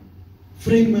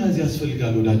ፍሬም መያዝ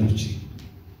ያስፈልጋል ወዳጆቼ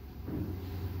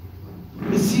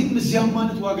እዚያም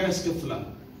ማለት ዋጋ ያስከፍላል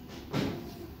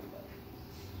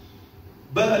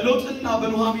በሎጥና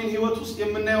በኑሃሚን ህይወት ውስጥ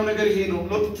የምናየው ነገር ይሄ ነው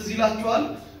ሎጥ ትዝላችኋል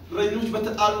እረኞች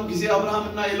በተጣሉ ጊዜ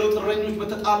አብርሃምና የሎጥ እረኞች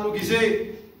በተጣሉ ጊዜ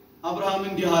አብርሃም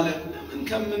እንዲህ አለ ለምን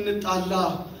ከምንጣላ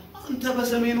አንተ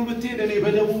በሰሜኑ ብትሄድ እኔ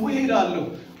በደቡብ እሄዳለሁ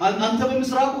አንተ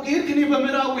በምስራቁ ከሄድክ እኔ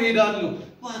በምዕራቡ እሄዳለሁ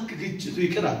እባክህ ግጭቱ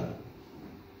ይቅራል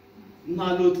እና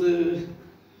ሎጥ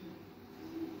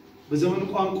በዘመኑ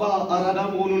ቋንቋ አራዳ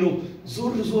መሆኑ ነው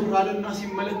ዞር ዞር አለና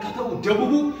ሲመለከተው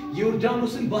ደቡቡ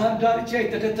የዮርዳኖስን ባህር ዳርቻ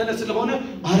የተከተለ ስለሆነ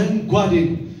አረንጓዴ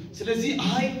ነው ስለዚህ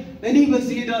አይ እኔ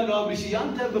በዚህ ሄዳለሁ አብርሽ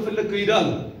ያንተ በፈለከው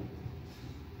ሄዳለሁ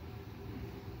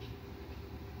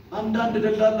አንዳንድ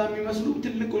ደላላ የሚመስሉ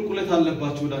ትልቅ ቁልቁለት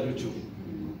አለባቸው ወዳጆቹ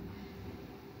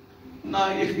እና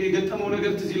የገጠመው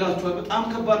ነገር ትዝላችኋል በጣም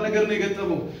ከባድ ነገር ነው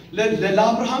የገጠመው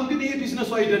ለአብርሃም ግን ይሄ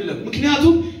ቢዝነሱ አይደለም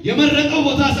ምክንያቱም የመረጠው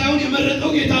ቦታ ሳይሆን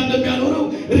የመረጠው ጌታ እንደሚያኖረው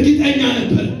እርግጠኛ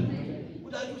ነበር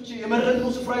ወዳጆቼ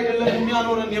የመረጠው ስፍራ አይደለም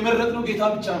የሚያኖረን የመረጠው ጌታ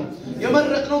ብቻ ነው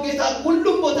የመረጠው ጌታ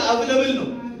ሁሉም ቦታ አብለብል ነው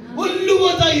ሁሉ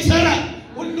ቦታ ይሰራል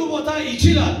ሁሉ ቦታ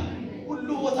ይችላል ሁሉ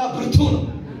ቦታ ብርቱ ነው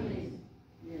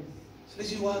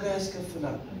ስለዚህ ዋጋ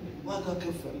ያስከፍላል ዋጋ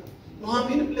ከፈለ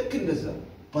ኑሃሚንም ልክ እንደዛ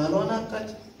ባሏን አጣች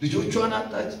ልጆቿን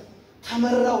አጣች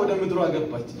ተመራ ወደ ምድሯ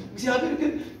ገባች እግዚአብሔር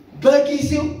ግን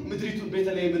በጊዜው ምድሪቱን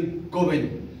ቤተልሔምን ጎበኘ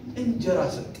እንጀራ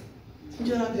ሰጠ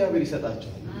እንጀራ እግዚአብሔር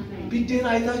ይሰጣቸው ቢደና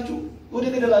አይታችሁ ወደ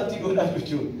ገደላት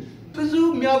ይጎዳችሁ ብዙ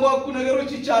የሚያጓጉ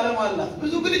ነገሮች ይቻላል ማለት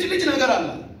ብዙ ግልጭልጭ ነገር አለ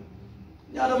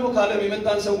ያ ደግሞ ካለም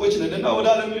የመጣን ሰዎች ነንና ወደ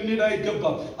ዓለም ልንሄድ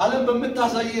አይገባም ዓለም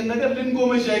በመታሳየን ነገር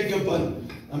ልንጎመጅ አይገባም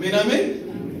አሜን አሜን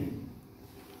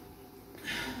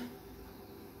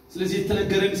ስለዚህ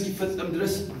የተነገረን እስኪፈጸም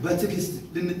ድረስ በትዕግስት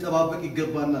ልንጠባበቅ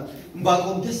ይገባናል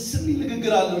እንባቆም ደስ የሚል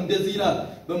ንግግር አለ እንደዚህ ይላል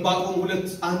በእንባቆም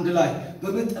 2:1 ላይ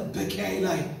በመጠበቂያዬ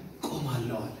ላይ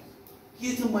ቆማለሁ አለ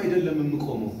የትም አይደለም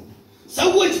የምቆመው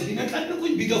ሰዎች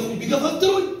ቢነቀንቁኝ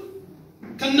ቢገፈትሩኝ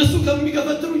ከነሱ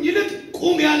ከሚገፈትሩኝ ይልቅ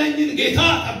ቁም ያለኝን ጌታ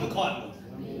አጠብቀዋለሁ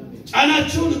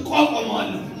ጫናቸውን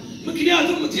እቋቋመዋለሁ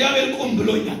ምክንያቱም እግዚአብሔር ቆም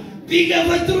ብሎኛል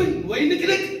ቢገፈትሩኝ ወይ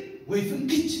ንቅንቅ ወይ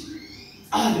ፍንክች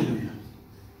አልልም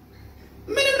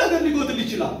ምንም ነገር ሊጎድል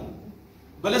ይችላል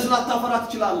በለስላታ ፈራት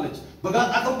ይችላልች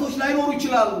በጋጣ ከብቶች ላይ ኖሩ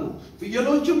ይችላሉ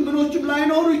ፍየሎችም ምኖችም ላይ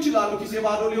ኖሩ ይችላሉ ኪሴ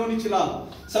ባዶ ሊሆን ይችላል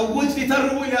ሰዎች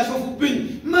ሊተርቡ ሊያሾፉብኝ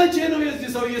መቼ ነው የዚህ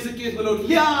ሰው የስኬት ብለው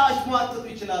ሊያሽሟጥጡ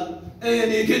ይችላሉ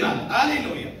እኔ ግን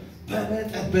ሃሌሉያ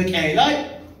በመጠበቂያዬ ላይ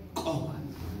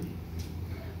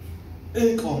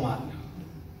እቆማለሁ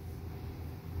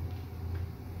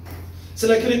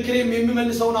ስለ ክርክሬም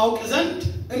የሚመልሰውን አውቅ ዘንድ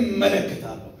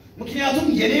እመለከታለሁ ምክንያቱም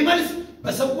የኔ መልስ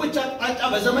በሰዎች አቅጣጫ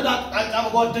በዘመድ አቅጣጫ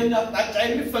በጓደኛ አቅጣጫ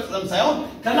የሚፈጸም ሳይሆን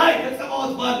ከላይ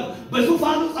ከጸባዖት ባለው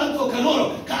በዙፋኑ ጸንቶ ከኖረው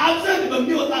ከአብዘን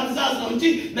በሚወጣ ትእዛዝ ነው እንጂ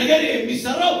ነገር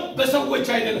የሚሰራው በሰዎች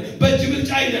አይደለም በእጅ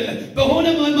ብልጫ አይደለም በሆነ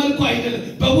መልኩ አይደለም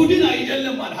በቡድን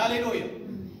አይደለም ማለት ሃሌሉያ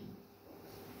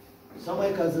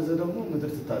ሰማይ ካዘዘ ደግሞ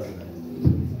ምድር ትታዘዛለች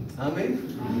አሜን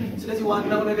ስለዚህ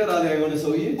ዋናው ነገር አለ የሆነ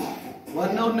ሰውዬ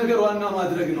ዋናውን ነገር ዋና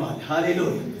ማድረግ ነው አለ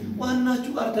ሃሌሉያ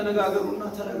ዋናችሁ ጋር ተነጋገሩና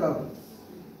ተረጋጉ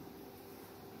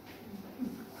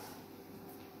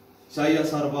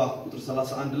ኢሳይያስ 40 ቁጥር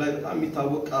 31 ላይ በጣም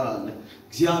የሚታወቅ ቃል አለ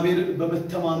እግዚአብሔርን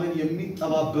በመተማመን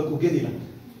የሚጠባበቁ ግን ይላል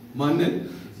ማንን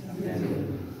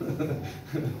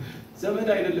ዘመድ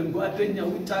አይደለም ጓደኛ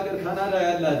ውጭ ሀገር ካናዳ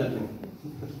ያለ አይደለም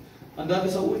አንዳንድ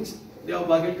ሰዎች ያው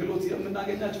በአገልግሎት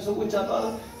የምናገኛቸው ሰዎች አጣላ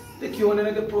ልክ የሆነ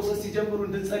ነገር ፕሮሰስ ሲጀምሩ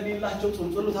እንድንጸልይላቸው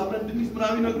ጾምጸሎት አብረን እንድንይዝ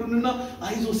ምናምን ይነግሩንና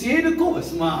አይዞ ሲሄድ እኮ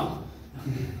በስማ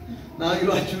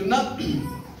ናይሏችሁና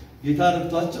ጌታ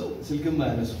ረድቷቸው ስልክም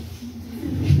አያነሱ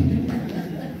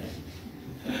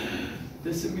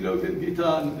ደስ የሚለው ግን ጌታ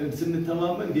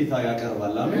ስንተማመን ጌታ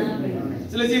ያቀርባል አሜን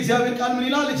ስለዚህ እግዚአብሔር ቃል ምን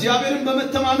ይላል እግዚአብሔርን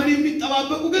በመተማመን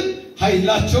የሚጠባበቁ ግን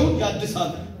ኃይላቸውን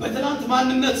ያድሳሉ በትናንት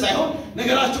ማንነት ሳይሆን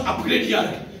ነገራቸው አፕግሬድ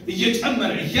ያደርግ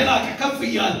እየጨመረ እየላቀ ከፍ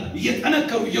ይያል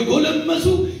እየተነከሩ እየጎለመሱ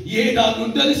ይሄዳሉ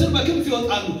እንደ ንስር በክንፍ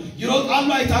ይወጣሉ ይሮጣሉ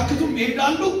አይታክቱም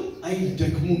ይሄዳሉ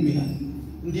አይደክሙም ይላል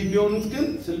እንዲህ የሚሆኑት ግን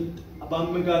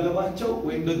ባመጋገባቸው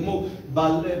ወይም ደግሞ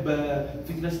ባለ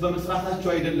በፊትነስ በመስራታቸው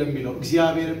አይደለም የሚለው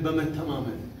እግዚአብሔርን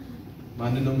በመተማመን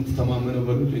ማንን ነው የምትተማመነው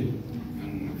በሉልኝ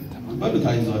በሉት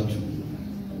አይዟችሁ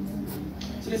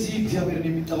ስለዚህ እግዚአብሔርን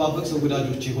የሚጠባበቅ ሰው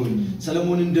ወዳጆች ይሆን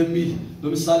ሰለሞን እንደሚል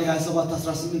በምሳሌ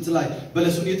 27:18 ላይ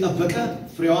በለሱን የጠበቀ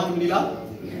ፍሬዋን ምን ይላል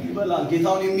ይበላል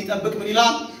ጌታውን የሚጠብቅ ምን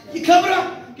ይላል ይከብራል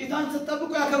ጌታን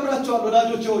ተጠብቁ ያከብራቸዋል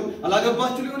ወዳጆች ሆይ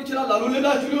አላገባችሁ ሊሆን ይችላል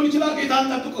አልወለዳችሁ ሊሆን ይችላል ጌታን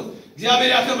ተጠብቁት እግዚአብሔር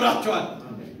ያከብራቸዋል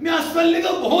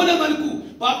የሚያስፈልገው በሆነ መልኩ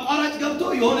በአቋራጭ ገብቶ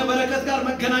የሆነ በረከት ጋር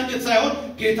መገናኘት ሳይሆን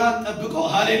ጌታን ተጠብቆ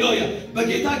ሃሌሉያ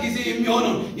በጌታ ጊዜ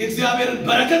የሚሆነው የእግዚአብሔርን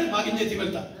በረከት ማግኘት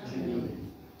ይበልጣል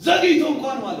ዘግይቶ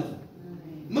እንኳን ማለት ነው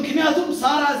ምክንያቱም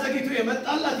ሳራ ዘግይቶ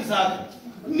የመጣላት ይስሐቅ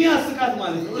የሚያስቃት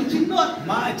ማለት ነው እንጂ ነው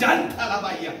ማጃን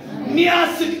ጠላባያ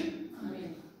የሚያስቅ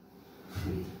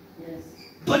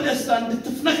በደስታ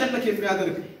እንድትፍነከነክ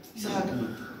የሚያደርግ ይስሐቅ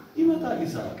ይመጣል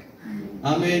ይስሐቅ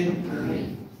አሜን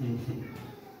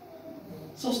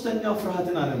ሶስተኛው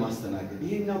ፍርሃትን አለማስተናገድ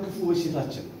ይሄኛው ክፉ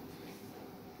በሽታችን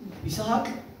ይስሐቅ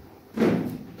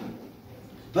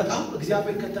በጣም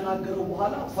እግዚአብሔር ከተናገረው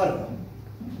በኋላ ፈራ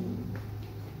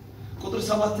ቁጥር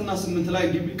 7 እና 8 ላይ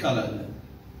እንዲህ ቃል አለ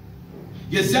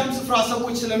የዚያም ስፍራ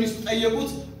ሰዎች ስለሚስቱ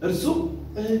ጠየቁት እርሱ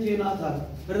እህቴ ናት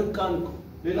ርብቃን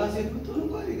ሌላ ሴት ብትሆን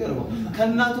እንኳን ይገርማል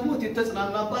ከእናቱ ሞት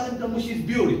የተጽናናባት ደግሞ ሺዝ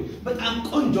ቢውሪ በጣም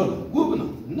ቆንጆ ነው ውብ ነው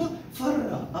እና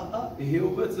ፈራ ይሄው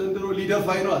በዘንድሮ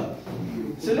ሊደፋይ ነው አለ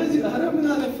ስለዚህ አረ ምን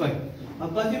አለፋኝ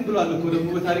አባቴም ብሏል እኮ ደግሞ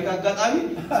በታሪክ አጋጣሚ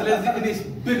ስለዚህ እኔስ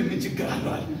ብል ምን ችግር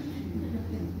አለው አለ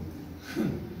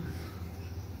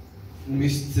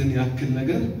ሚስትን ያክል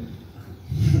ነገር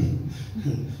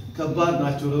ከባድ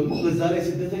ናቸው ደግሞ በዛ ላይ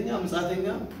ስደተኛ ምጻተኛ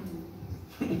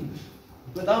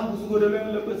በጣም ብዙ ጎደሎ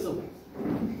ያለበት ሰው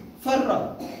ፈራ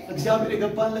እግዚአብሔር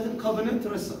የገባለትን ኮቨነንት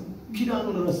ረሳ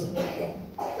ኪዳኑን ረሳ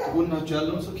ጎናቸው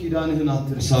ያለው ሰው ኪዳንህን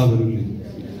አትርሳ በሉልኝ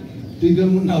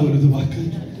ድገሙና በሉት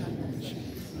ባካችሁ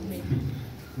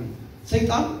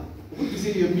ሰይጣን ሁልጊዜ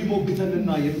የሚሞግተንና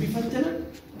የሚፈተነን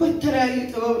በተለያየ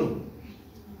ጥበብ ነው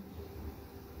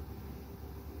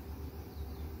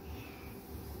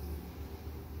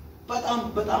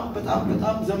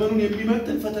በጣም ዘመኑን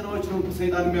የሚመጥን ፈተናዎች ነው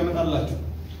ሰይጣን የሚያመጣላችሁ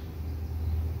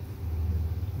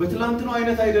በትላንትናው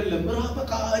አይነት አይደለም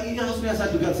በቃ የራሱን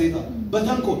ያሳድጋል ሰይጣን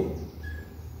በተንኮል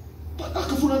በቃ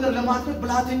ክፉ ነገር ለማድረግ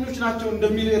ብልሃተኞች ናቸው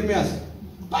እንደሚል ኤርሚያስ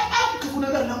በጣም ክፉ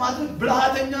ነገር ለማድረግ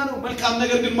ብልሃተኛ ነው መልካም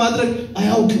ነገር ግን ማድረግ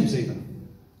አያውቅም ሰይጣን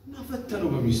እና ፈተነው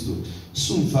በሚስቱ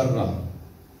እሱም ፈራ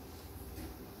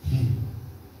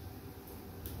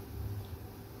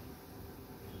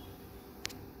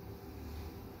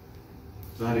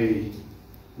ዛሬ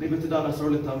እኔ በትዳር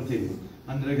 12 ዓመቴ ነው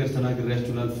አንድ ነገር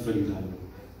ተናግሬያችሁ ላልፈልጋለሁ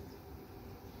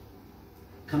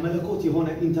ከመለኮት የሆነ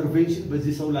ኢንተርቬንሽን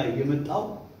በዚህ ሰው ላይ የመጣው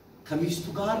ከሚስቱ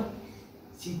ጋር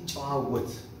ሲጫወት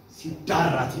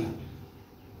ሲዳራት ይላል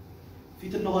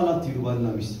ፊትና ኋላ ትይሉ ባልና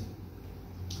ሚስት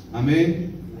አሜን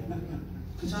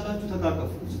ከቻላችሁ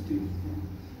ተቃቀፉ ስትይ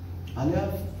አሊያ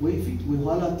ወይ ፊት ወይ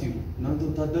ኋላ ትይሉ እናንተ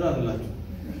ወታደር አይደላችሁ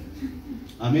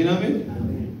አሜን አሜን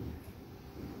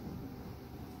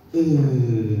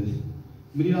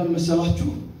ምን ይላል መሰላችሁ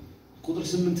ቁጥር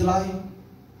 8 ላይ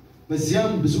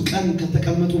በዚያም ብዙ ቀን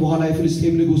ከተቀመጡ በኋላ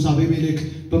የፍልስጤም ንጉስ አቤሜሌክ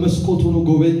በመስኮት ሆኖ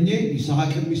ጎበኘ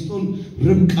ይስሐቅን ሚስቱን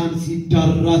ርብቃን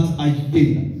ሲዳራት አየ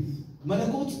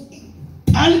መለኮት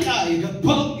ጣልቃ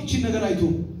የገባው እቺ ነገር አይቶ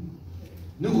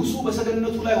ንጉሱ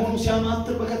በሰገነቱ ላይ ሆኖ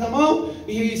ሲያማትር በከተማው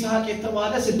ይሄ ይስሐቅ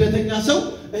የተባለ ስደተኛ ሰው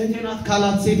እህቴ ናት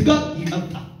ካላት ሴት ጋር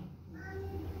ይቀጣ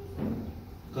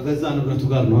ከገዛ ንብረቱ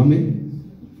ጋር ነው አሜን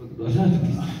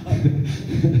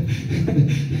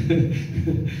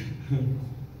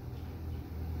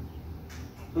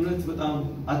እውነት በጣም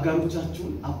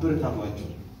አጋሮቻችሁን አበረታቷቸው።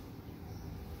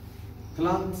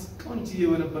 ትላንት ቆንጆ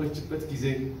የነበረችበት ጊዜ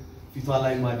ፊቷ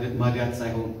ላይ ማዲያት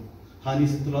ሳይሆን ሃኒ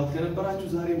ስትሏት ከነበራችሁ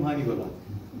ዛሬም ሃኒ በሏት።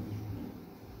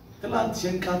 ትላንት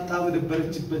ሸንቃጣ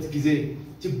በነበረችበት ጊዜ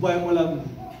ችቦ አይሞላም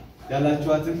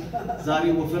ያላችኋትን ዛሬ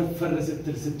ወፈርፈር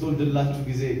ስትል ስትወልድላችሁ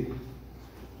ጊዜ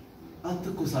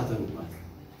አትኮሳተሩባት።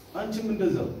 አንቺም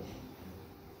እንደዛው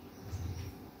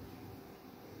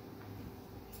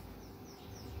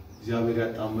እግዚአብሔር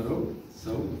ያጣመረው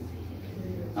ሰው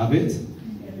አቤት።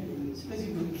 ስለዚህ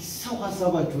ሰው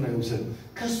ሐሳባችሁን አይወሰድ።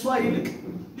 ከሷ ይልቅ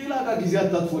ሌላ ጋር ጊዜ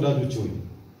አታጥፉ ወዳጆች ሆይ።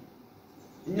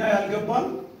 እኛ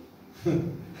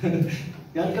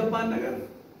ያልገባን ነገር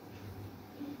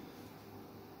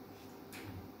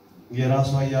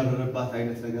የራሷ ያረረባት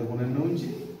አይነት ነገር ሆነን ነው እንጂ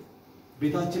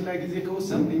ቤታችን ላይ ጊዜ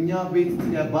ከወሰን እኛ ቤት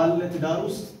ባለ ትዳር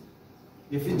ውስጥ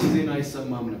የፍቺ ዜና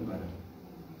አይሰማም ነበር።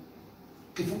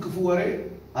 ክፉ ወሬ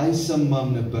አይሰማም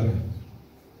ነበር።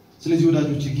 ስለዚህ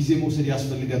ወዳጆች ጊዜ መውሰድ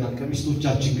ያስፈልገናል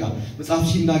ከሚስቶቻችን ጋር። መጽሐፍ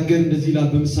ሲናገር እንደዚህ ይላል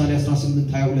በምሳሌ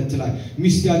 18:22 ላይ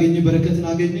ሚስት ያገኘ በረከትን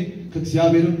አገኘ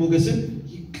ከእግዚአብሔርም ሞገስን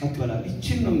ይቀበላል።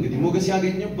 ይችን ነው እንግዲህ ሞገስ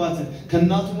ያገኘባት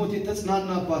ከእናቱ ሞት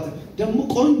የተጽናናባት ደግሞ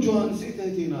ቆንጆዋን ሴት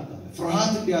እህቴ ናት።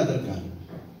 ፍርሃት እንዲያደርጋል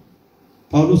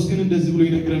ጳውሎስ ግን እንደዚህ ብሎ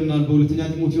ይነግረናል በሁለተኛ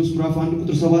ጢሞቴዎስ ምዕራፍ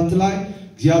 1:7 ላይ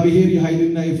እግዚአብሔር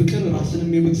የኃይልና የፍቅር ራስንም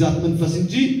የመግዛት መንፈስ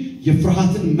እንጂ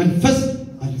የፍርሃትን መንፈስ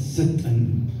አልሰጠንም።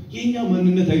 የኛ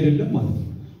ማንነት አይደለም ማለት ነው።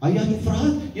 አያችሁ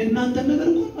ፍርሃት የእናንተ ነገር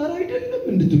እንኳን አይደለም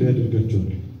እንድትሉ ያደርጋችኋል።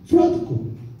 ፍርሃት እኮ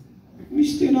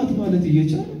ሚስቴ ናት ማለት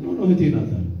እየቻለ ነው እህቴ ናት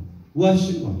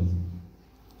ዋሽን ማለት ነው።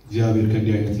 እግዚአብሔር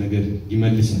ከእንዲህ አይነት ነገር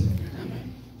ይመልሰን።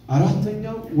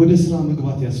 አራተኛው ወደ ስራ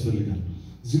መግባት ያስፈልጋል።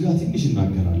 ዝጋ ትንሽ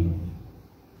እናገራለሁ።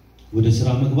 ወደ ስራ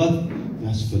መግባት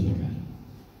ያስፈልጋል።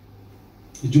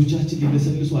 ልጆቻችን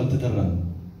ሊለሰልሱ አልተጠራንም።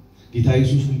 ጌታ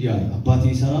ኢየሱስ እንዲህ አለ አባቴ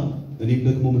ይሰራ እኔም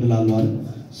ደግሞ ምን እላለሁ አለ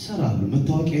ሰራለሁ።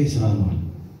 መታወቂያ ይስራ ነው አለ።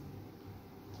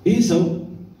 ይህ ሰው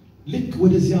ልክ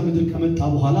ወደዚያ ምድር ከመጣ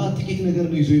በኋላ ጥቂት ነገር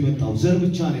ነው ይዞ የመጣው። ዘር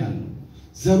ብቻ ነው ያለው።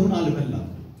 ዘሩን አልበላም።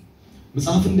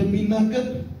 መጽሐፍ እንደሚናገር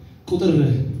ቁጥር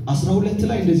 12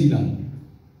 ላይ እንደዚህ ይላል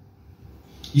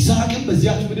ይስሐቅም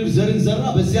በዚያች ምድር ዘርን ዘራ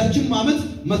በዚያችም ዓመት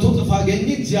 100 እጥፍ አገኘ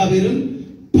እግዚአብሔርን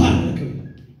ባረከው።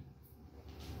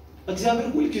 እግዚአብሔር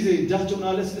ሁሉ ጊዜ እጃቸውን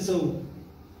አለስልሰው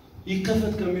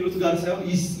ይከፈት ከሚሉት ጋር ሳይሆን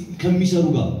ከሚሰሩ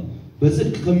ጋር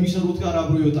በጽድቅ ከሚሰሩት ጋር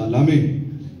አብሮ ይወጣል። አሜን።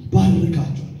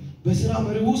 ባረካቸው። በስራ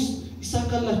መርህ ውስጥ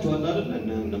ይሳካላቸዋል አይደል?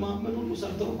 እነ መሐመድ ሁሉ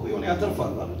ሰርተው እኮ የሆነ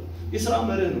ያተርፋሉ አይደል? የሥራ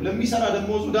መርህ ነው። ለሚሰራ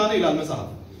ደሞዙ ዳነ ይላል መጽሐፍ።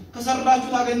 ከሰራችሁ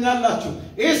ታገኛላችሁ።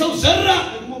 ይሄ ሰው ዘራ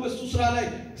ደግሞ በሱ ስራ ላይ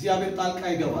እግዚአብሔር ጣልቃ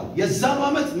ይገባል። የዛን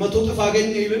ዓመት 100 እጥፍ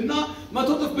አገኘ ይልና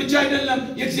 100 እጥፍ ብቻ አይደለም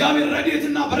የእግዚአብሔር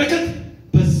ረድኤትና በረከት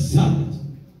በዛለት።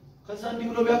 ከዛ እንዲህ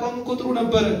ብሎ ቢያቆም ቁጥሩ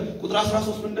ነበር። ቁጥር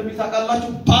 13 ምን እንደሚል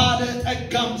ታውቃላችሁ?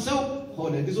 ባለጠጋም ሰው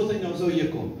ሆነ። ግዞተኛው ሰው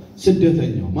እየቆመ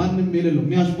ስደተኛው ማንንም የሌለው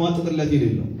የሚያሽሟጥጥለት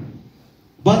የሌለው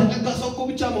ባለጠጋ ሰው እኮ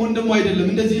ብቻ መሆን ደግሞ አይደለም።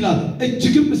 እንደዚህ ይላል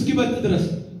እጅግም እስኪበልጥ ድረስ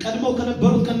ቀድመው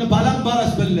ከነበሩት ከነ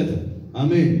ባላምባራስ በለጠ።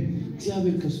 አሜን።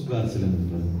 እግዚአብሔር ከሱ ጋር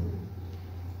ስለነበር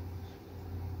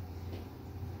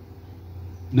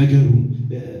ነገሩ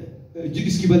እጅግ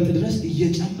እስኪበልጥ ድረስ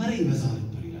እየጨመረ ይበዛ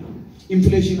ነበር ይላል።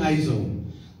 ኢንፍሌሽን አይዘው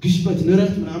ግሽበት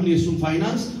ንረት ምናምን የሱን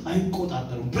ፋይናንስ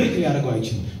አይቆጣጠሩም። ብሬክ ሊያደርገው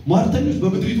አይችልም። ማርተኞች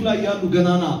በምድሪቱ ላይ ያሉ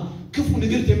ገናና ክፉ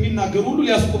ንግርት የሚናገሩ ሁሉ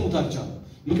ሊያስቆሙት አልቻሉም።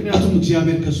 ምክንያቱም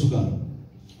እግዚአብሔር ከሱ ጋር ነው።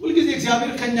 ሁልጊዜ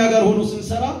እግዚአብሔር ከኛ ጋር ሆኖ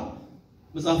ስንሰራ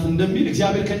መጽሐፍ እንደሚል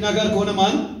እግዚአብሔር ከኛ ጋር ከሆነ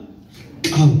ማንም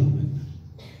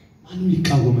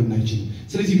ሊቃወመን አይችልም።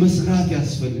 ስለዚህ መስራት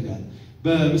ያስፈልጋል።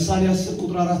 በምሳሌ 10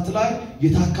 ቁጥር 4 ላይ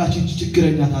የታካች እጅ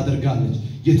ችግረኛ ታደርጋለች፣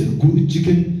 የትጉ እጅ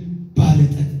ግን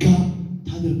ባለጠጋ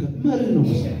ታደርጋለች። መርህ ነው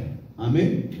መስራት።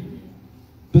 አሜን።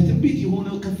 በትንቢት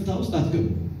የሆነው ከፍታ ውስጥ አትገቡ።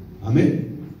 አሜን።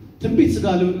 ትንቢት ስጋ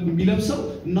የሚለብሰው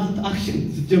እናንተ አክሽን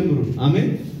ስትጀምሩ አሜን።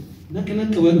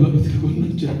 ነቅነቅ በል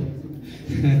በመትከጎኖች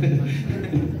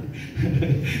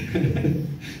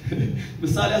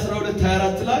ምሳሌ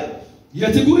 12:24 ላይ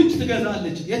የትጉ እጅ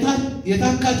ትገዛለች፣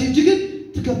 የታካች እጅ ግን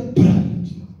ትገብራለች።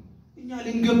 እኛ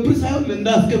ልንገብር ሳይሆን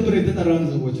ልናስገብር የተጠራን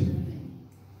ሰዎች ነን።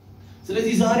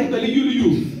 ስለዚህ ዛሬ በልዩ ልዩ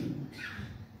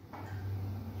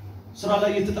ስራ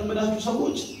ላይ የተጠመዳችሁ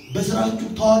ሰዎች በስራችሁ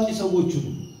ታዋቂ ሰዎች ሁኑ።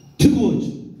 ትጉዎች፣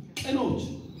 ቅኖች፣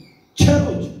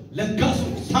 ቸሮች፣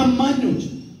 ለጋሶች፣ ታማኞች፣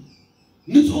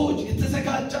 ንጹዎች፣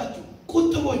 የተዘጋጃችሁ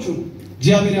ቁጥቦች ሁኑ።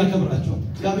 እግዚአብሔር ያከብራችኋል።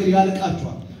 እግዚአብሔር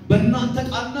ያልቃችኋል። በእናንተ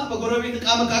ቃልና በጎረቤት ዕቃ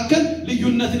መካከል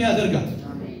ልዩነትን ያደርጋል።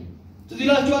 ስለዚህ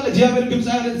ይላችኋል እግዚአብሔር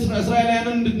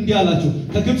እስራኤላውያንን እንዲህ አላቸው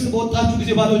ከግብጽ በወጣችሁ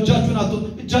ጊዜ ባዶ እጃችሁን አትወጡ።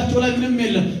 እጃቸው ላይ ምንም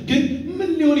የለም ግን ምን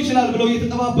ሊሆን ይችላል ብለው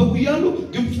እየተጠባበቁ እያሉ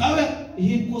ግብጻውያን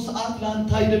ይሄ እኮ ሰዓት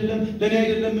ላንተ አይደለም ለኔ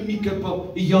አይደለም የሚገባው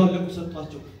እያወለቁ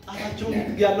ሰጣቸው ጣታቸውን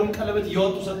ያለውን ቀለበት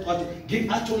እያወጡ ሰጣቸው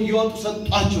ጌጣቸውን እያወጡ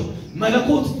ሰጣቸው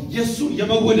መለኮት የሱ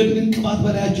የመወደድ ቅባት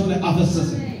በላያቸው ላይ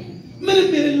አፈሰሰ ምንም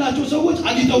የሌላቸው ሰዎች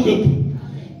አግኝተው ገቡ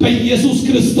በኢየሱስ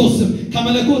ክርስቶስ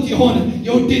ከመለኮት የሆነ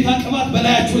የውዴታ ቅባት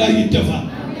በላያችሁ ላይ ይደፋል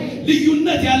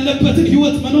ልዩነት ያለበትን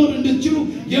ህይወት መኖር እንድትችሉ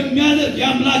የሚያደርግ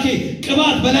የአምላኬ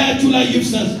ቅባት በላያችሁ ላይ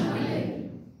ይፍሰስ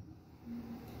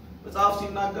መጽሐፍ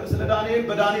ሲናገር ስለ ዳንኤል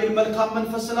በዳንኤል መልካም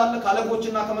መንፈስ ስላለ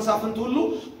ካለቆችና ከመሳፍንት ሁሉ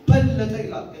በለጠ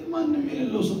ይላል ማንንም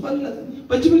የሌለው ሰው በለጠ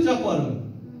በጅብል ዛቋር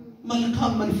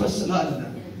መልካም መንፈስ ስላለ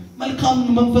መልካም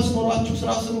መንፈስ ኖሯችሁ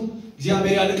ስራ ስሩ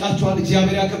እግዚአብሔር ያልቃችኋል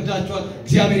እግዚአብሔር ያከብዳችኋል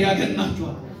እግዚአብሔር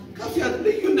ያገናችኋል ከፊያ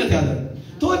ልዩነት ያለ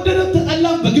ተወደደም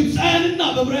ተጠላም በግብፃያንና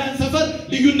በብራያን ሰፈር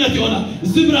ልዩነት ይሆናል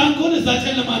እዚህ ብርሃን ከሆነ እዛ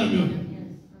ጨለማ ነው የሚሆነው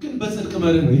ግን በጽድቅ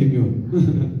መርህ ነው የሚሆነው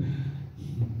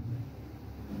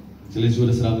ስለዚህ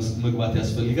ወደ ስራ መግባት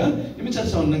ያስፈልጋል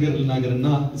የመጨረሻውን ነገር ልናገርና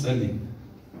ጸልይ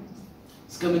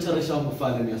እስከ መጨረሻው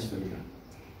መፋለም ያስፈልጋል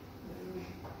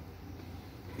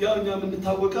ያው እኛ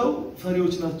የምንታወቀው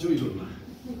ፈሪዎች ናቸው ይሉናል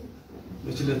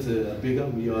ለችለት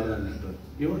አቤጋም ይያወራል ነበር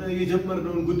የሆነ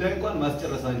የጀመርነውን ጉዳይ እንኳን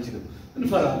ማስጨረስ አንችልም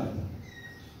እንፈራለን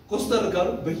ኮስተር ጋር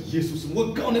በኢየሱስ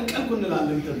ወጋው ነቀልኩ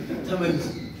እንላለን ተመልስ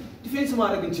ዲፌንስ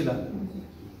ማድረግ እንችላለን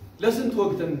ለስንት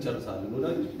ወቅተን እንጨርሳለን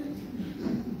ወዳጅ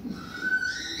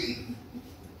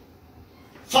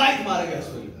ፋይት ማድረግ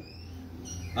ያስፈልጋል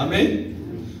አሜን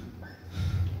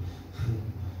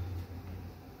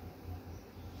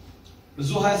ብዙ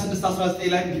 26:19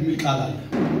 ላይ የሚል ቃል አለ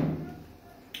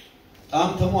በጣም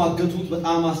ተሟገቱት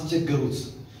በጣም አስቸገሩት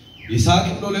ይስሐቅ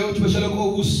ሎሌዎች በሸለቆ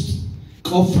ውስጥ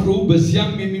ቆፍሩ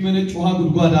በዚያም የሚመነጭ ውሃ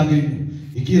ጉድጓድ አገኙ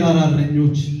የጌራራ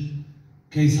እረኞች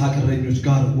ከይስሐቅ እረኞች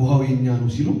ጋር ውሃው የኛ ነው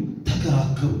ሲሉ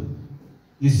ተከራከሩ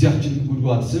የዚያችን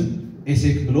ጉድጓድ ስም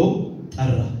ኤሴክ ብሎ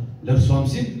ጠራ ለርሷም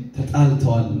ሲል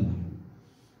ተጣልተዋል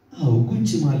አው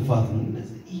ጉንጭ ማልፋት ነው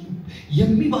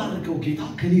የሚባርከው ጌታ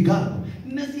ከኔ ጋር ነው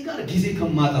እነዚህ ጋር ጊዜ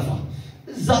ከማጠፋ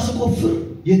እዛ ስቆፍር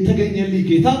የተገኘልኝ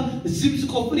ጌታ እዚህም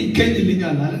ስቆፍር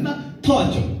ይገኝልኛል አለና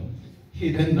ተዋቸው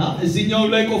ሄደና እዚህኛው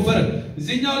ላይ ቆፈረ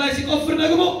እዚህኛው ላይ ሲቆፍር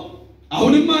ደግሞ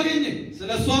አሁንም አገኘ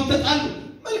ስለሷም ተጣሉ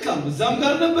መልካም እዛም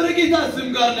ጋር ነበር ጌታ እዚህም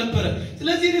ጋር ነበር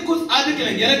ስለዚህ እኔ እኮ ጻድቅ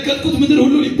ነኝ የረከጥኩት ምድር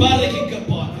ሁሉ ሊባረክ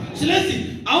ይገባዋል ስለዚህ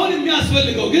አሁን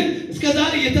የሚያስፈልገው ግን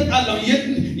እስከዛሬ የተጣላው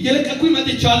የለቀኩኝ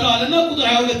መጥቻለሁ አለና ቁጥር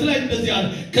 22 ላይ እንደዚህ አለ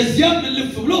ከዚያም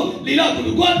ልፍ ብሎ ሌላ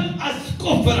ጉድጓድ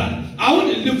አስቆፈራል አሁን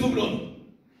ልፍ ብሎ ነው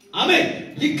አሜን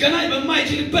ሊገናኝ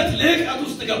በማይችልበት ልህቀት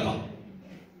ውስጥ ገባ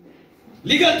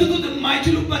ሊገትቱት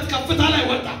የማይችሉበት ከፍታ ላይ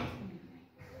ወጣ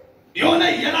የሆነ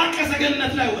የላቀ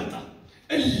ሰገነት ላይ ወጣ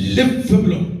ልፍ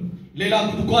ብሎ ሌላ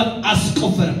ጉድጓድ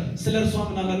አስቆፈረ ስለርሷ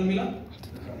ምን አላለም ይላል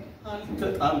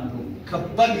አልተጣሉ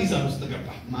ከባድ ሚዛን ውስጥ ገባ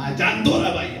ማጃንዶራ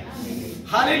ባያ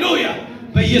ሃሌሉያ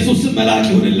በኢየሱስ መልአክ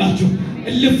ይሁንላችሁ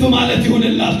ልፍ ማለት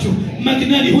ይሁንላችሁ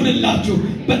መግነን ይሁንላችሁ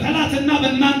በጠላትና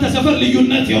በእናንተ ሰፈር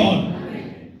ልዩነት ይሆን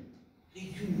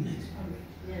ልዩነት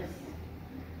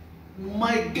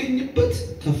ማይገኝበት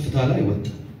ከፍታ ላይ ወጣ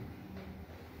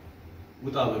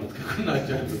ወጣ በሉት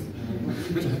ከኩናቻችሁ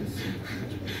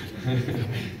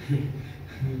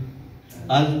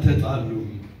አልተጣሉ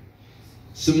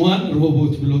ስሟን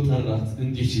ሮቦት ብሎ ጠራት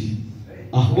እንዲህ ሲል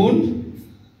አሁን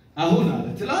አለ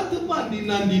ትላንትማ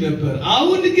እንዲና እንዲህ ነበር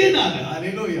አሁን ግን አለ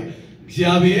ሃሌሉያ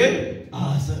እግዚአብሔር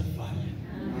አሰፋለ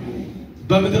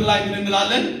በምድር ላይ ምን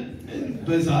እንላለን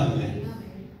እንበዛለን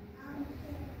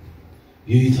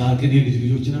የይስሐቅን የልጅ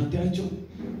ልጆችን አታያቸው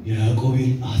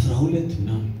ያዕቆብን 12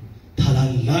 ምናምን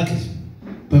ታላላቅ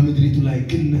በምድሪቱ ላይ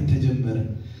ግነት ተጀመረ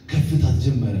ከፍታ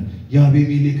ተጀመረ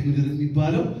የአቤሜሌክ ምድር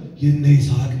የሚባለው የነ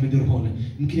ይስሐቅ ምድር ሆነ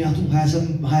ምክንያቱም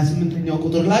 28ኛው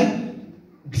ቁጥር ላይ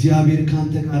እግዚአብሔር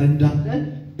ካንተ ጋር እንዳለ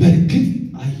በርግጥ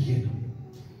አየነው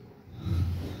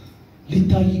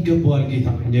ሊታይ ይገባዋል ጌታ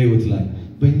በእኛ ህይወት ላይ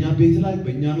በእኛ ቤት ላይ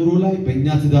በእኛ ኑሮ ላይ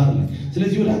በእኛ ትዳር ላይ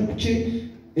ስለዚህ ወላጆቼ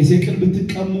ኤሴቅን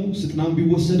ብትቀሙ ስጥናም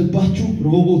ቢወሰድባችሁ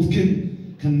ሮቦት ግን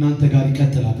ከናንተ ጋር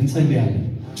ይቀጥላል እንጸልያለን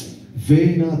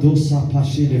ቬና ዶሳ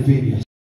ፓሼ ለቬኒያ